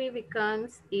automatically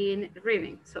becomes in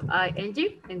reading. So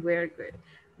ing and we're good.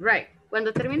 Right.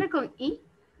 Cuando termina con I,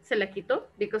 se la quito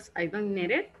because I don't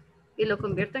need it y lo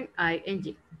convierto en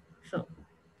ing. So,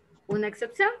 una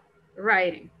excepción,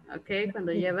 writing. Okay.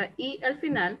 Cuando lleva I al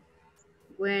final,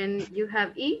 when you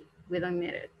have I, we don't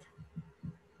need it.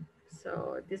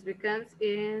 So this becomes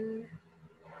in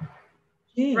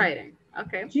writing.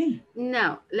 Okay.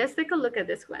 Now, let's take a look at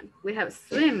this one. We have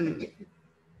swim.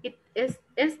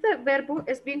 Este verbo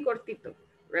es bien cortito,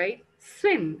 right?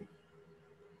 Swim.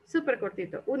 Súper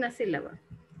cortito, una sílaba.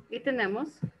 Y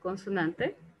tenemos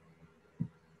consonante,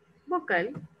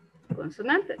 vocal,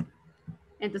 consonante.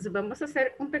 Entonces vamos a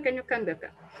hacer un pequeño cambio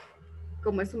acá.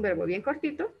 Como es un verbo bien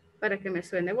cortito, para que me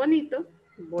suene bonito,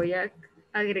 voy a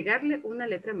agregarle una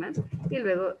letra más y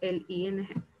luego el ing.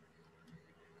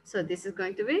 So this is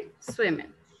going to be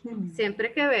swimming.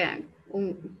 Siempre que vean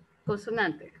un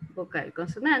consonante, vocal,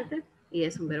 consonante, y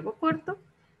es un verbo corto,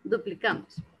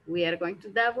 duplicamos. We are going to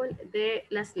double the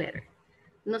last letter.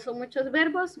 No son muchos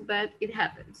verbos, but it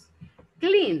happens.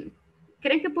 Clean.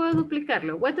 ¿Creen que puedo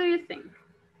duplicarlo? What do you think?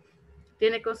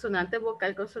 ¿Tiene consonante,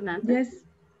 vocal, consonante? Yes.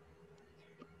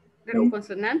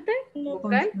 Consonante,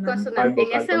 vocal, consonante.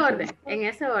 En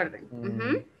ese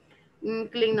orden.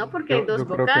 Clean no, porque hay dos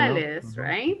vocales, no.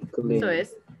 Right? Eso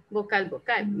es vocal,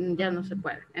 vocal. Ya no se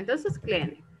puede. Entonces,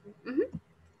 clean.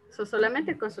 So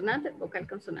solamente consonante, vocal,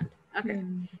 consonante. Okay.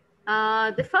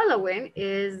 The following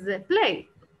is play.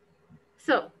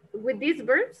 So, with these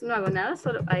verbs, no hago nada,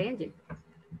 solo ing.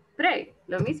 Pray,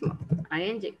 lo mismo,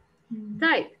 ing.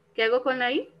 Type, ¿qué hago con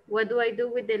la I? What do I do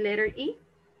with the letter E?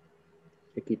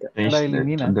 La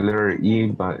elimina. The letter E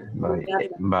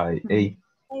by A.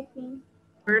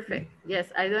 Perfect.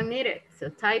 Yes, I don't need it. So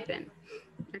type in.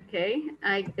 Okay,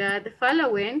 I got the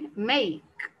following, make.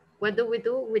 What do we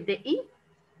do with the E?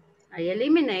 I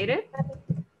eliminate it.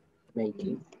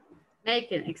 Making.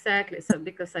 Making, exactly. So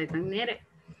because I don't need it.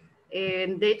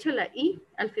 De hecho, la I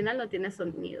al final no tiene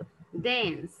sonido.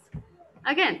 Dance.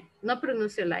 Again, no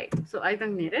pronuncio la I. So I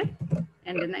don't need it.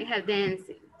 And then I have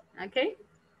dancing. Okay?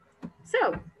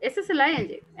 So, ese es el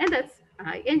ing. And that's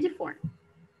ing form.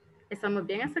 ¿Estamos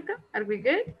bien hasta acá? Are we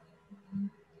good?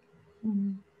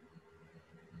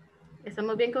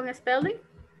 ¿Estamos bien con spelling?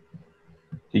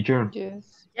 Teacher.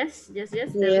 Yes. Yes.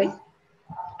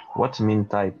 What's mean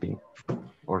typing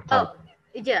or type? Oh,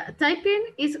 yeah,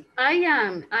 typing is I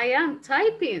am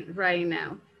typing right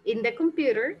now. In the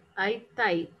computer, I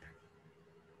type.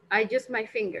 I use my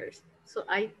fingers, so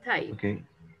I type. Okay.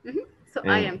 So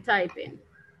I am typing.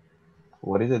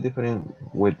 What is the difference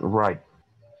with write?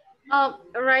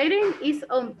 Writing is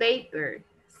on paper.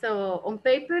 So on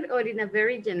paper or in a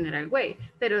very general way.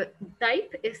 Pero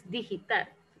type is digitar,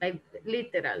 like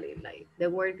literally, like the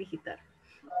word digitar.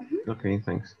 Okay,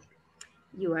 thanks.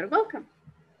 You are welcome.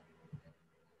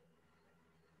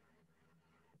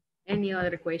 Any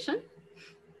other question?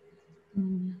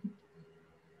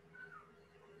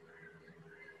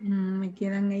 Me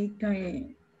quedan ahí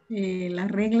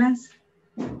las reglas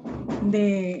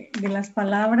de las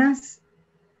palabras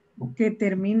que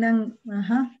terminan,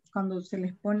 cuando se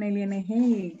les pone el ing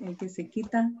y el que se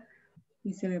quita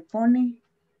y se le pone.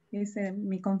 Esa es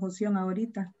mi confusión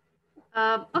ahorita.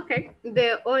 Okay,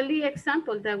 the only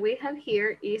example that we have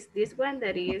here is this one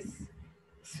that is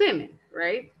swimming,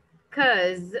 right?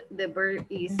 Because the verb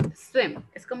is swim.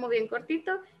 Es como bien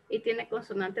cortito y tiene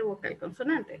consonante, vocal,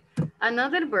 consonante.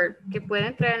 Another verb que puede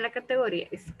entrar en la categoría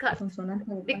is cut. Consonante,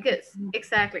 vocal, because,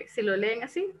 exactly, si lo leen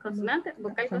así, consonante,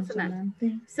 vocal,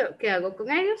 consonante. So, ¿qué hago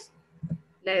con ellos?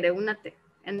 Le agrego una T,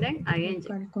 and then ing.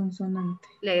 Vocal, consonante.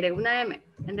 Le agrego una M,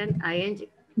 and then ing.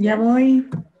 Ya voy.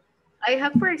 I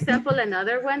have, for example,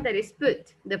 another one that is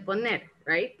put, de poner,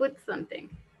 right? Put something.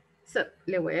 So,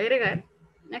 le voy a agregar,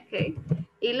 okay.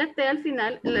 Y la T al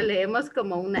final la leemos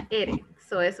como una R.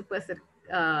 So, eso puede ser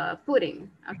putting,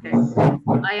 okay.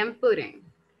 I am putting.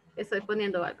 Estoy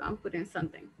poniendo algo, I'm putting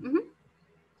something.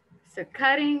 So,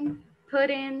 cutting,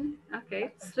 putting,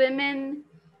 okay. Swimming.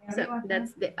 So,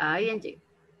 that's the ing.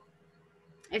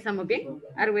 ¿Estamos bien?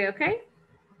 Are we okay?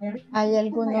 ¿Hay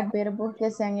algunos verbos que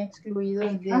se han excluido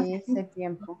de ese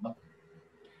tiempo?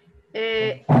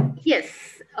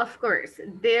 Yes, of course.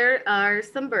 There are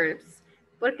some verbs,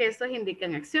 porque estos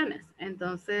indican acciones.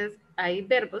 Entonces, hay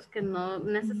verbos que no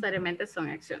necesariamente son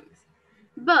acciones.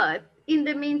 But, in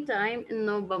the meantime,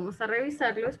 no vamos a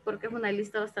revisarlos porque es una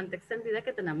lista bastante extendida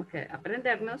que tenemos que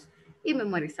aprendernos y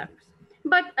memorizarnos.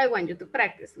 But I want you to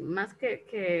practice. Más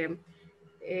que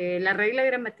la regla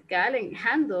gramatical en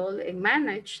handle, en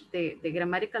manage de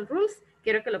grammatical rules,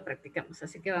 quiero que lo practiquemos.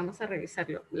 Así que vamos a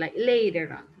revisarlo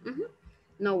later on.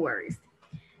 No worries.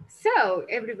 So,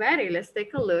 everybody, let's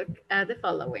take a look at the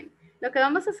following. Lo que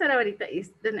vamos a hacer ahorita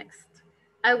is the next.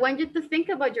 I want you to think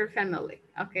about your family,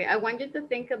 okay? I want you to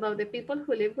think about the people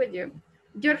who live with you,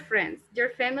 your friends, your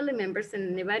family members,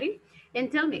 and anybody,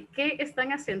 and tell me, ¿qué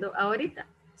están haciendo ahorita?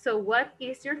 So, what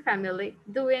is your family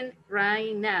doing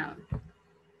right now?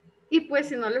 Y pues,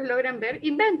 si no los logran ver,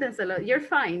 invéntenselo, you're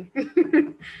fine.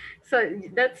 So,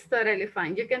 that's totally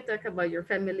fine. You can talk about your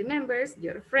family members,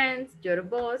 your friends, your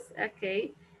boss,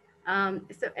 okay?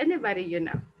 So, anybody you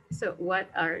know. So, what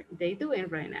are they doing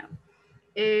right now?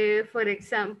 For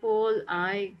example,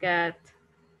 I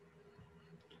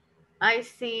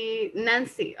see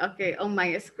Nancy, okay, on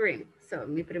my screen. So,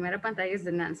 mi primera pantalla es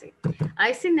de Nancy.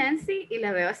 I see Nancy y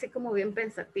la veo así como bien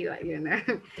pensativa, you know.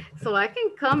 So, I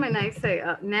can come and I say,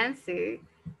 Nancy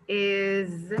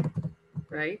is,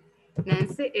 right?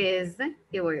 Nancy is,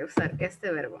 y voy a usar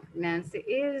este verbo. Nancy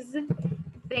is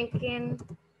thinking,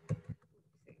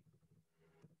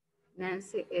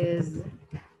 Nancy is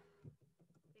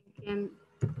thinking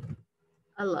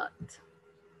a lot.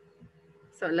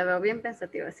 So, la veo bien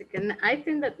pensativa. Así que I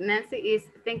think that Nancy is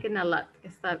thinking a lot.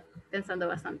 Está pensando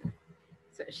bastante.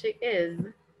 So, she is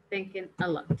thinking a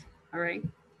lot. All right.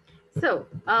 So,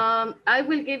 I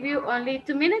will give you only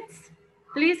 2 minutes.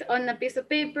 Please, on a piece of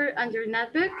paper and your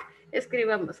notebook,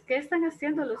 escribamos qué están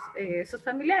haciendo sus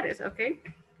familiares, okay?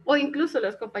 O incluso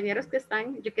los compañeros que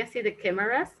están, you can see the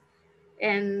cameras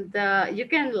and you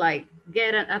can like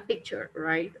get a picture,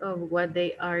 right, of what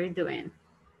they are doing.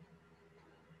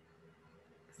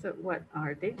 So what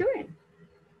are they doing?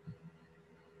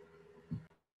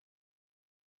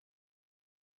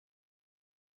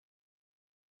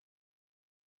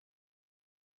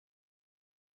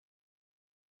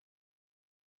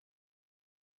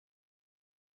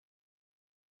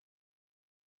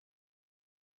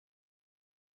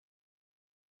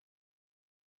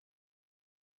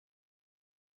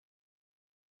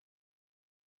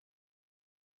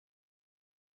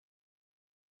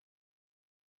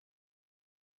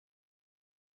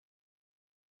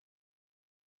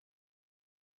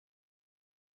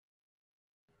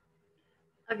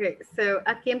 Okay, so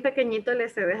aquí en pequeñito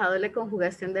les he dejado la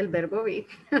conjugación del verbo be.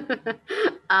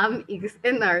 Am, is,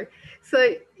 and are.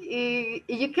 So,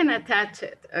 you can attach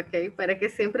it, okay, para que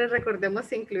siempre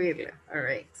recordemos incluirlo. All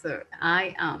right, so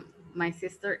I am, my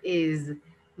sister is,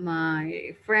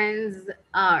 my friends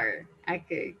are,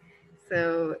 okay.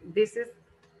 So this is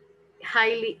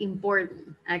highly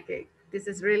important, okay. This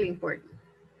is really important.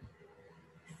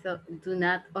 So do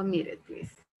not omit it, please.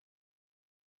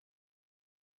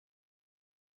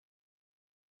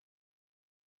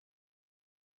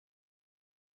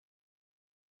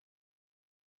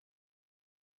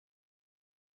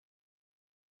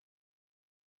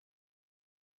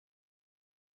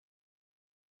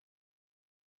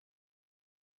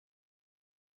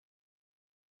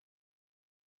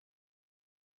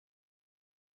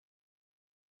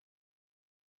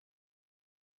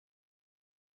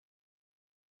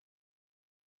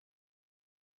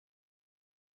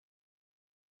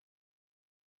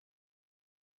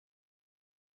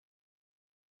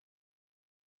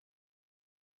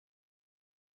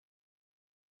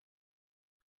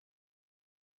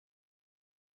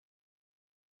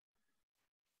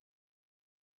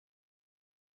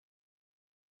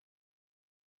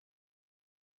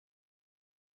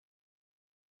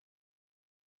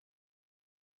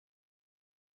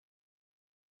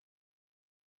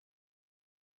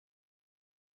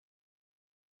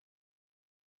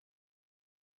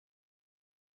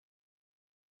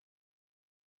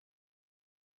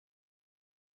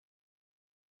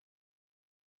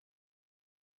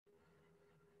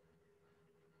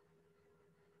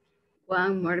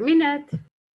 One more minute.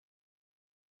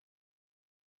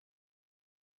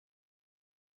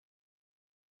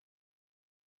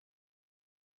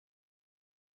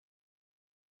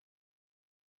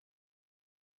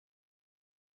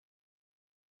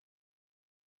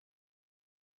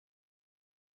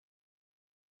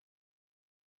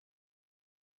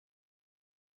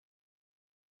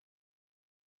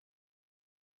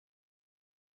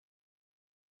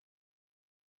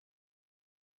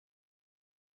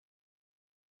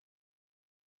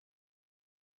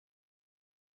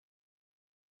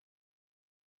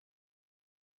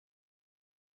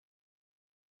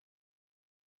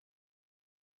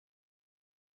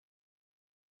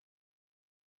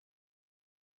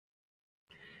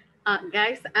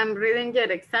 Guys, I'm reading your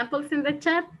examples in the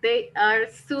chat. They are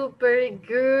super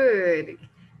good.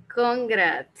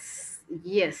 Congrats.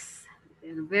 Yes,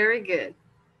 they're very good.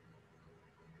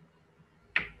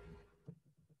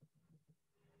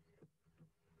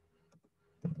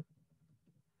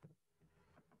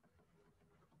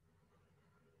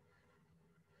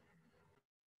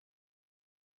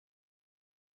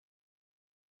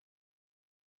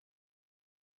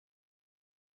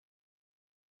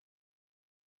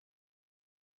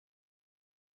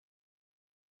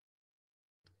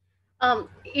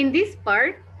 In this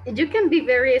part, you can be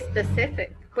very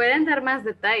specific. Pueden dar más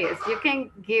detalles. You can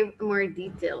give more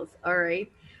details, all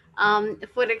right?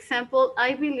 For example,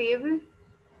 I believe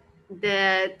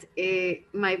that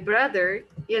my brother,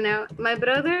 my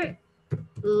brother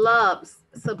loves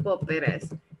soap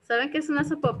operas. ¿Saben qué es una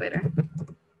soap opera?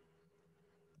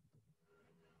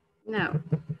 No.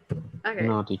 Okay.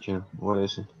 No, teacher. What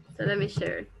is it? So let me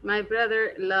share. My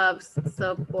brother loves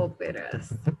soap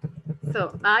operas.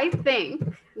 So I think,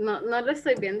 no lo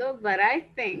estoy viendo, but I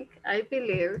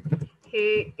believe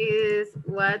he is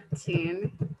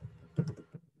watching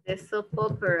the soap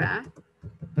opera.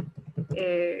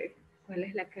 ¿Cuál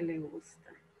es la que le gusta?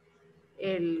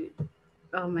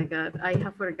 Oh my God, I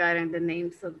have forgotten the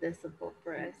names of the soap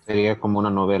operas. Sería como una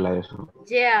novela eso.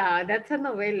 Yeah, that's a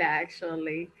novela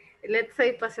actually. Let's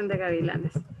say Pasión de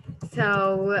Gavilanes.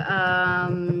 So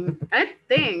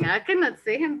I cannot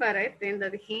see him, but I think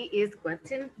that he is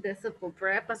watching the soap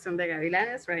opera Pasión de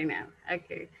Gavilanes right now.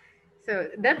 Okay, so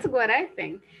that's what I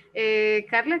think.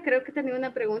 Carla, creo que tenía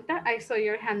una pregunta. I saw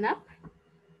your hand up.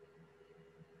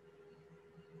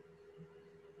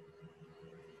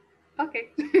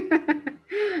 Okay.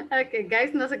 Okay,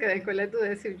 guys, no se queden con la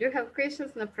duda. If you have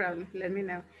questions, no problem. Let me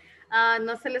know.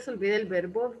 No se les olvide el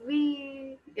verbo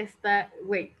be.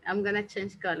 Wait, I'm gonna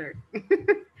change color.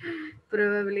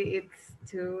 Probably it's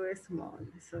too small.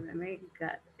 So let me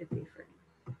get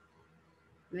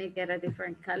a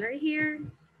different color here.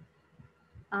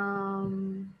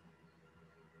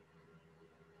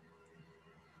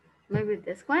 Maybe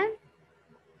this one.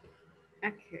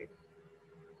 Okay.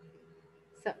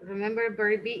 So remember,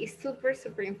 verb be is super,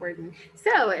 super important.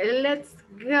 So let's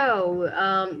go.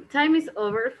 Time is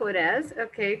over for us,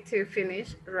 okay, to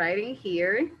finish writing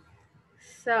here.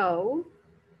 So,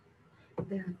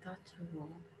 the untouchable.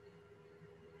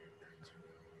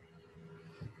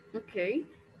 Okay,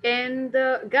 and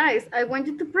guys, I want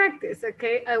you to practice,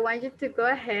 okay? I want you to go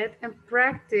ahead and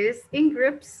practice in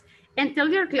groups and tell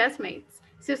your classmates.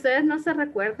 Si ustedes no se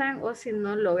recuerdan o si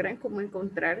no logran como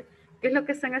encontrar qué es lo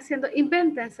que están haciendo,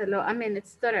 invéntenselo. I mean,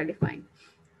 it's totally fine.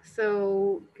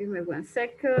 So, give me 1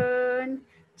 second.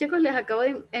 Chicos, les acabo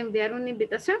de enviar una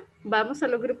invitación. Vamos a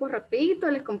los grupos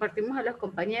rapidito, les compartimos a los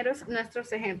compañeros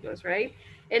nuestros ejemplos, right?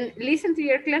 And listen to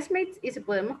your classmates y si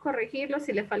podemos corregirlo,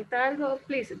 si les falta algo,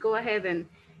 please go ahead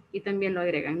y también lo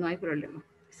agregan, no hay problema.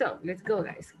 So, let's go,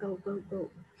 guys. Go, go,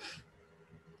 go.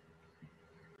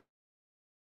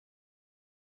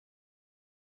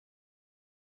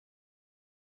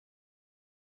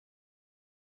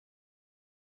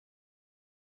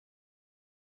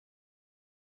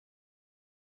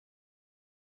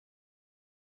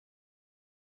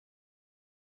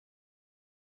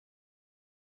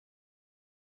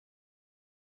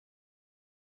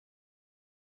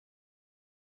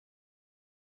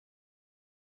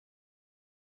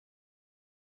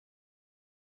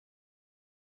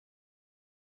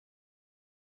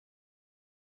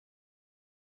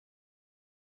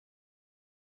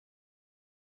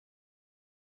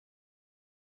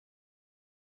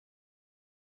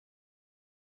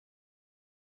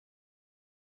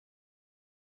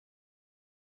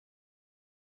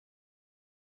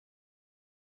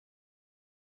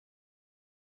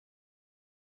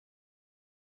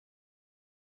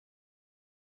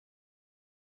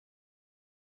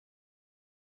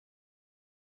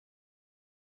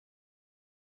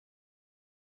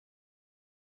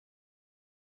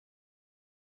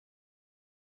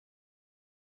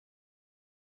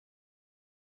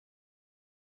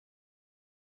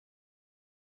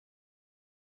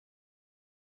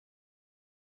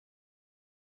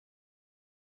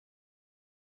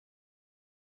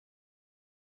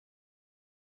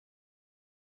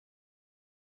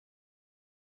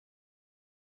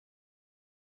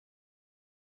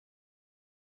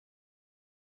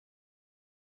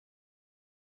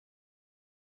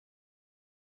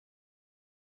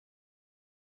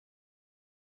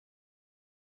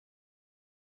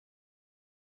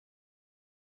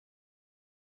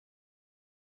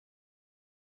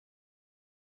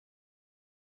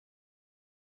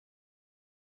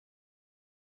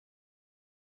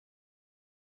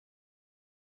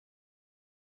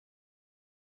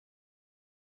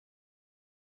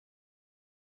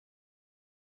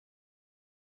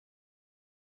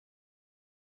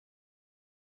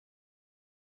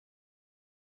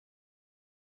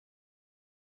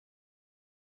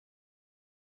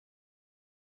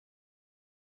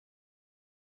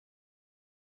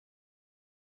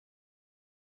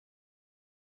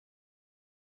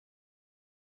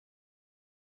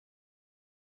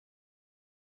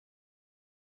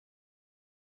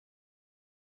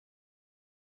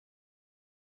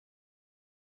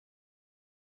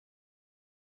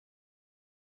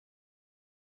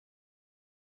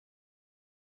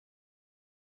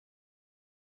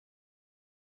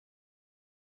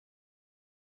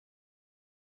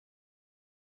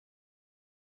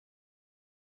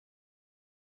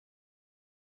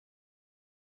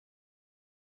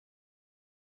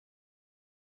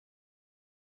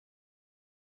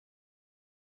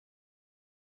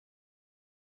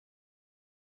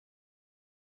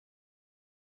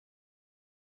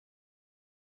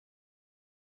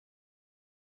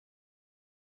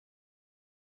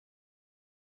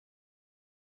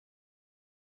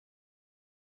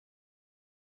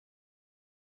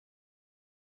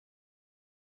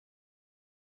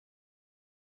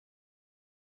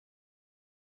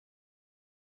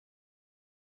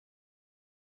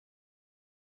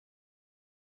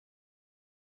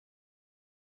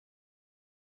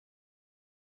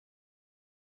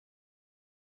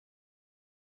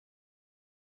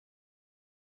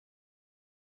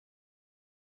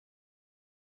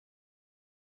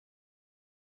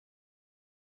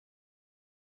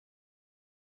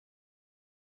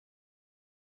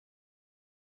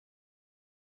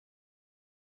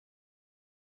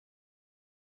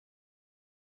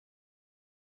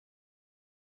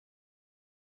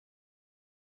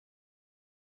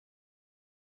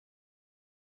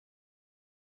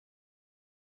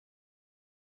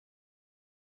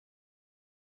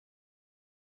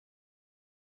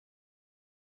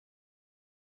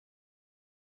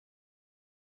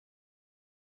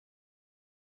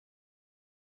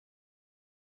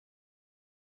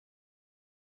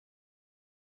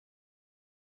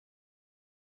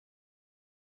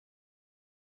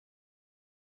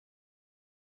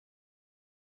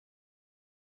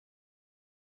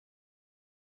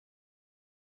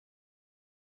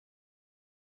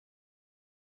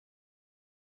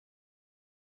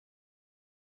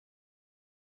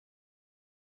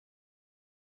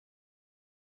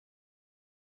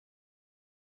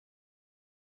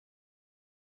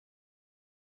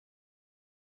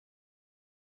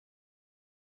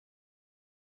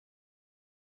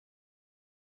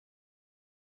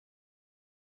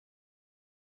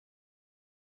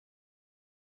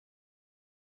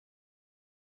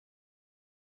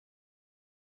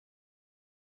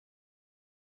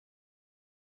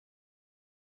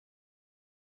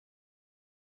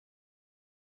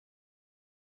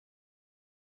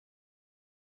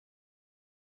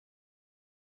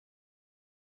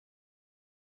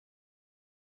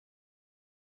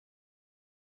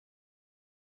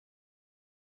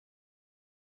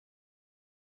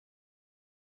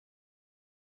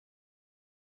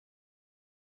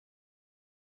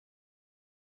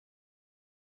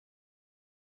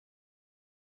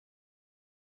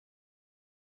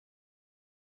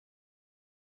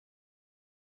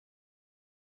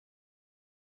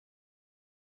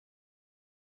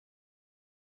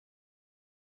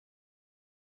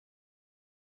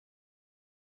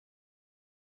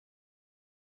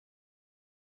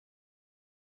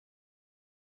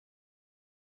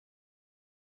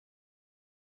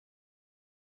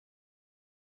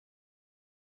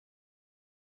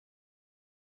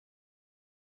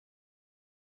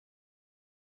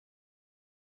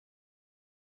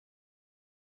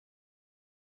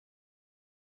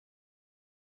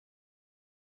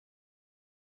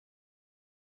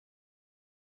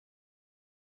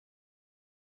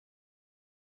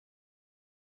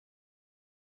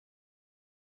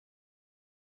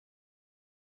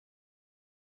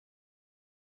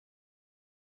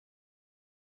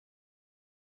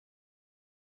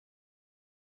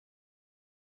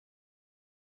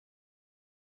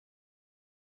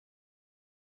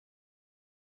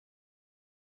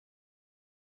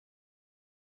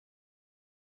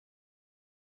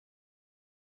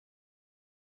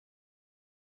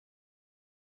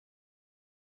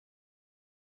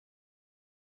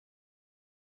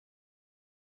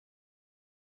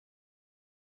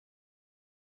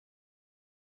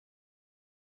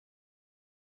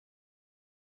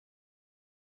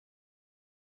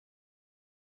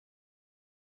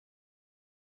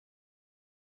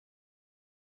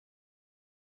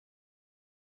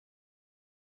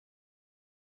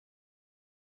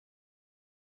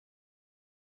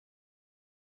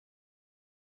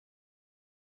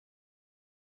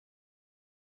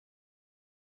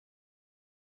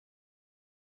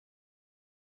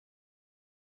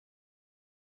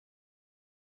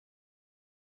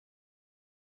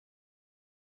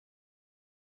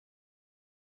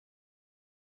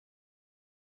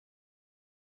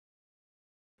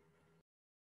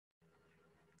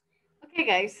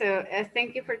 guys, so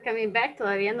thank you for coming back.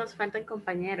 Todavía nos faltan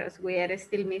compañeros. We are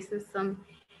still missing some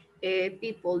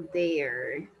people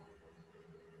there.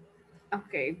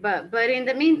 Okay, but in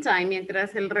the meantime,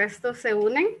 mientras el resto se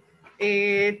unen,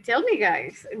 tell me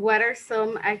guys, what are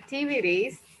some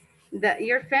activities that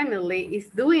your family is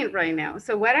doing right now?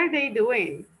 So what are they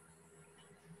doing?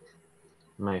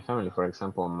 My family, for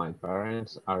example, my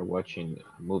parents are watching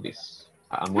movies.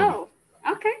 A movie. Oh,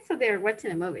 okay, so they're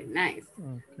watching a movie, nice.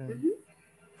 Okay.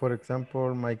 For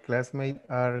example, my classmates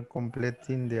are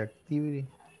completing the activity.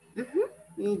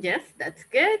 Yes, that's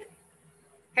good.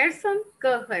 Gerson,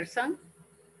 go Gerson.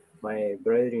 My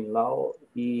brother-in-law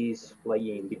is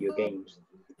playing video games.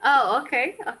 Oh,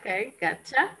 okay,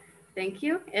 gotcha. Thank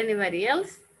you. Anybody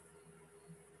else?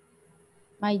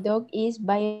 My dog is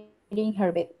biting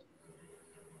her bed.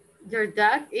 Your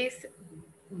dog is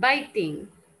biting.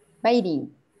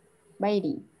 Biting.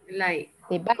 Like,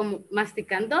 The bite. como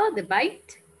masticando, the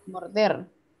bite? Morder.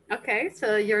 Okay,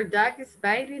 so your dog is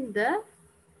biting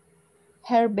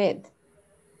her bed.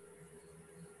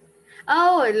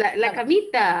 Oh, la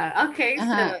camita. Okay,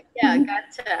 so yeah,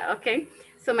 gotcha. Okay,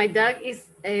 so my dog is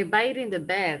biting the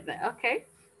bed. Okay,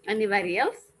 anybody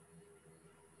else?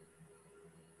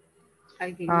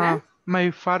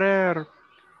 My father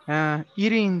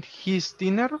eating his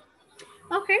dinner.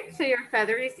 Okay, so your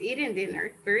father is eating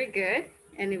dinner. Very good.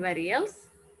 Anybody else?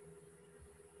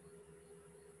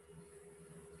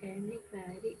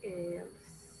 Anybody else?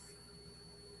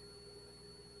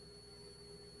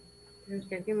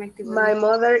 My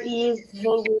mother is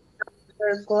hanging up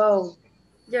her clothes.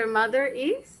 Your mother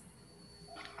is?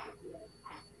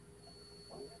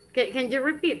 Can you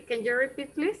repeat? Can you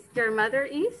repeat, please? Your mother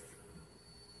is?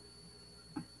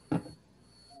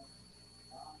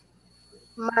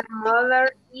 My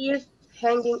mother is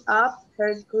hanging up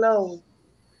her clothes.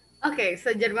 Okay, so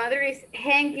your mother is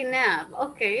hanging up,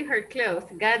 okay, her clothes.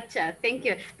 Gotcha, thank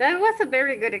you. That was a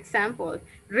very good example.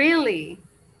 Really?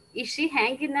 Is she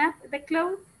hanging up the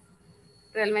clothes?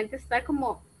 ¿Realmente está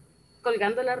como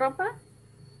colgando la ropa?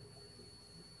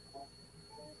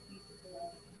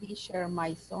 Teacher,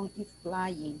 my son is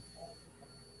playing.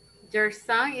 Your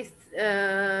son is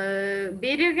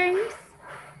video games?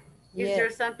 Is your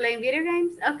son playing video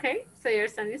games? Okay, so your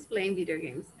son is playing video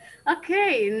games.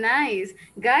 Okay, nice.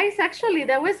 Guys, actually,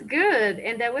 that was good.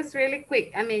 And that was really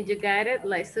quick. I mean, you got it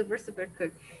like super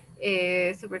quick.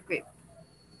 Super quick.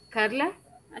 Carla,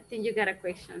 I think you got a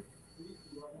question.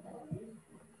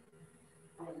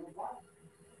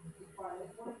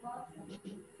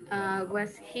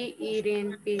 Was he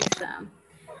eating pizza?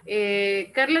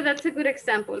 Carla, that's a good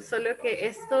example. Solo que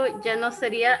esto ya no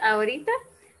sería ahorita,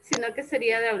 sino que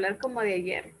sería de hablar como de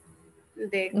ayer.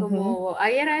 De como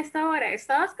ayer a esta hora,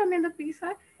 ¿estabas comiendo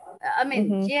pizza? I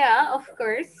mean, yeah, of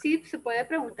course, sí se puede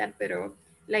preguntar, pero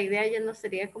la idea ya no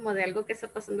sería como de algo que está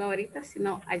pasando ahorita,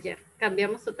 sino ayer.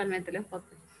 Cambiamos totalmente el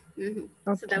enfoque.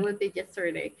 So that would be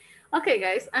yesterday. Okay,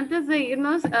 guys, antes de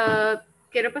irnos,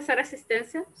 quiero pasar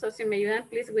asistencia. So si me ayudan,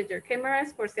 please, with your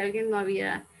cameras, por si alguien no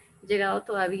había llegado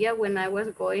todavía when I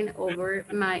was going over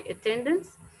my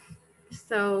attendance.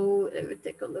 So let me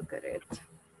take a look at it.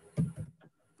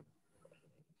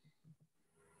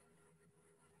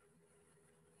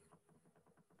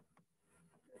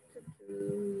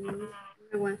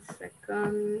 Give me 1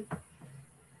 second.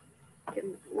 Give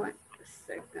me 1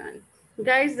 second.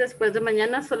 Guys, después de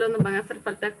mañana solo nos van a hacer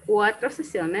falta 4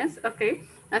 sesiones, ¿ok?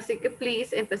 Así que,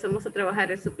 please, empecemos a trabajar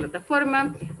en su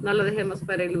plataforma. No lo dejemos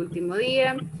para el último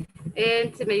día.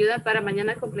 Si me ayudan para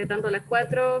mañana completando las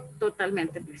 4,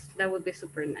 totalmente, please. That would be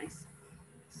super nice.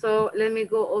 So, let me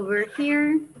go over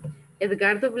here.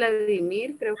 Edgardo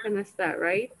Vladimir, creo que no está,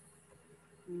 right?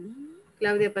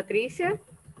 Claudia Patricia.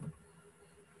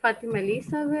 Fátima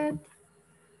Elizabeth.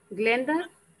 Glenda.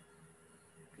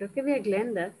 Creo que vi a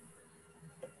Glenda.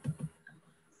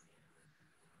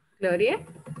 Gloria.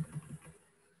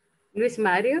 Luis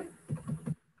Mario.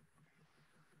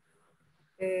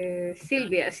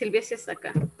 Silvia. Silvia sí está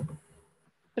acá.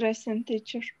 Present,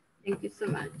 teacher. Thank you so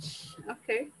much.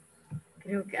 Okay.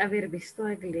 Creo que haber visto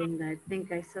a Glenda. I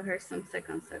think I saw her some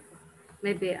seconds ago.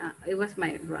 Maybe it was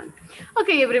my run.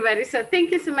 Okay, everybody. So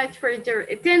thank you so much for your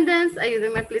attendance.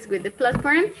 Ayúdenme, please, with the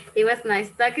platform. It was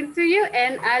nice talking to you,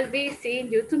 and I'll be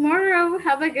seeing you tomorrow.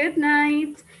 Have a good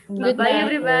night. Bye-bye,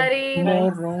 everybody.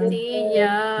 Tomorrow. See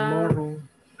ya. Tomorrow.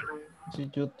 See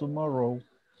you tomorrow.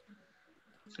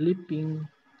 Sleeping.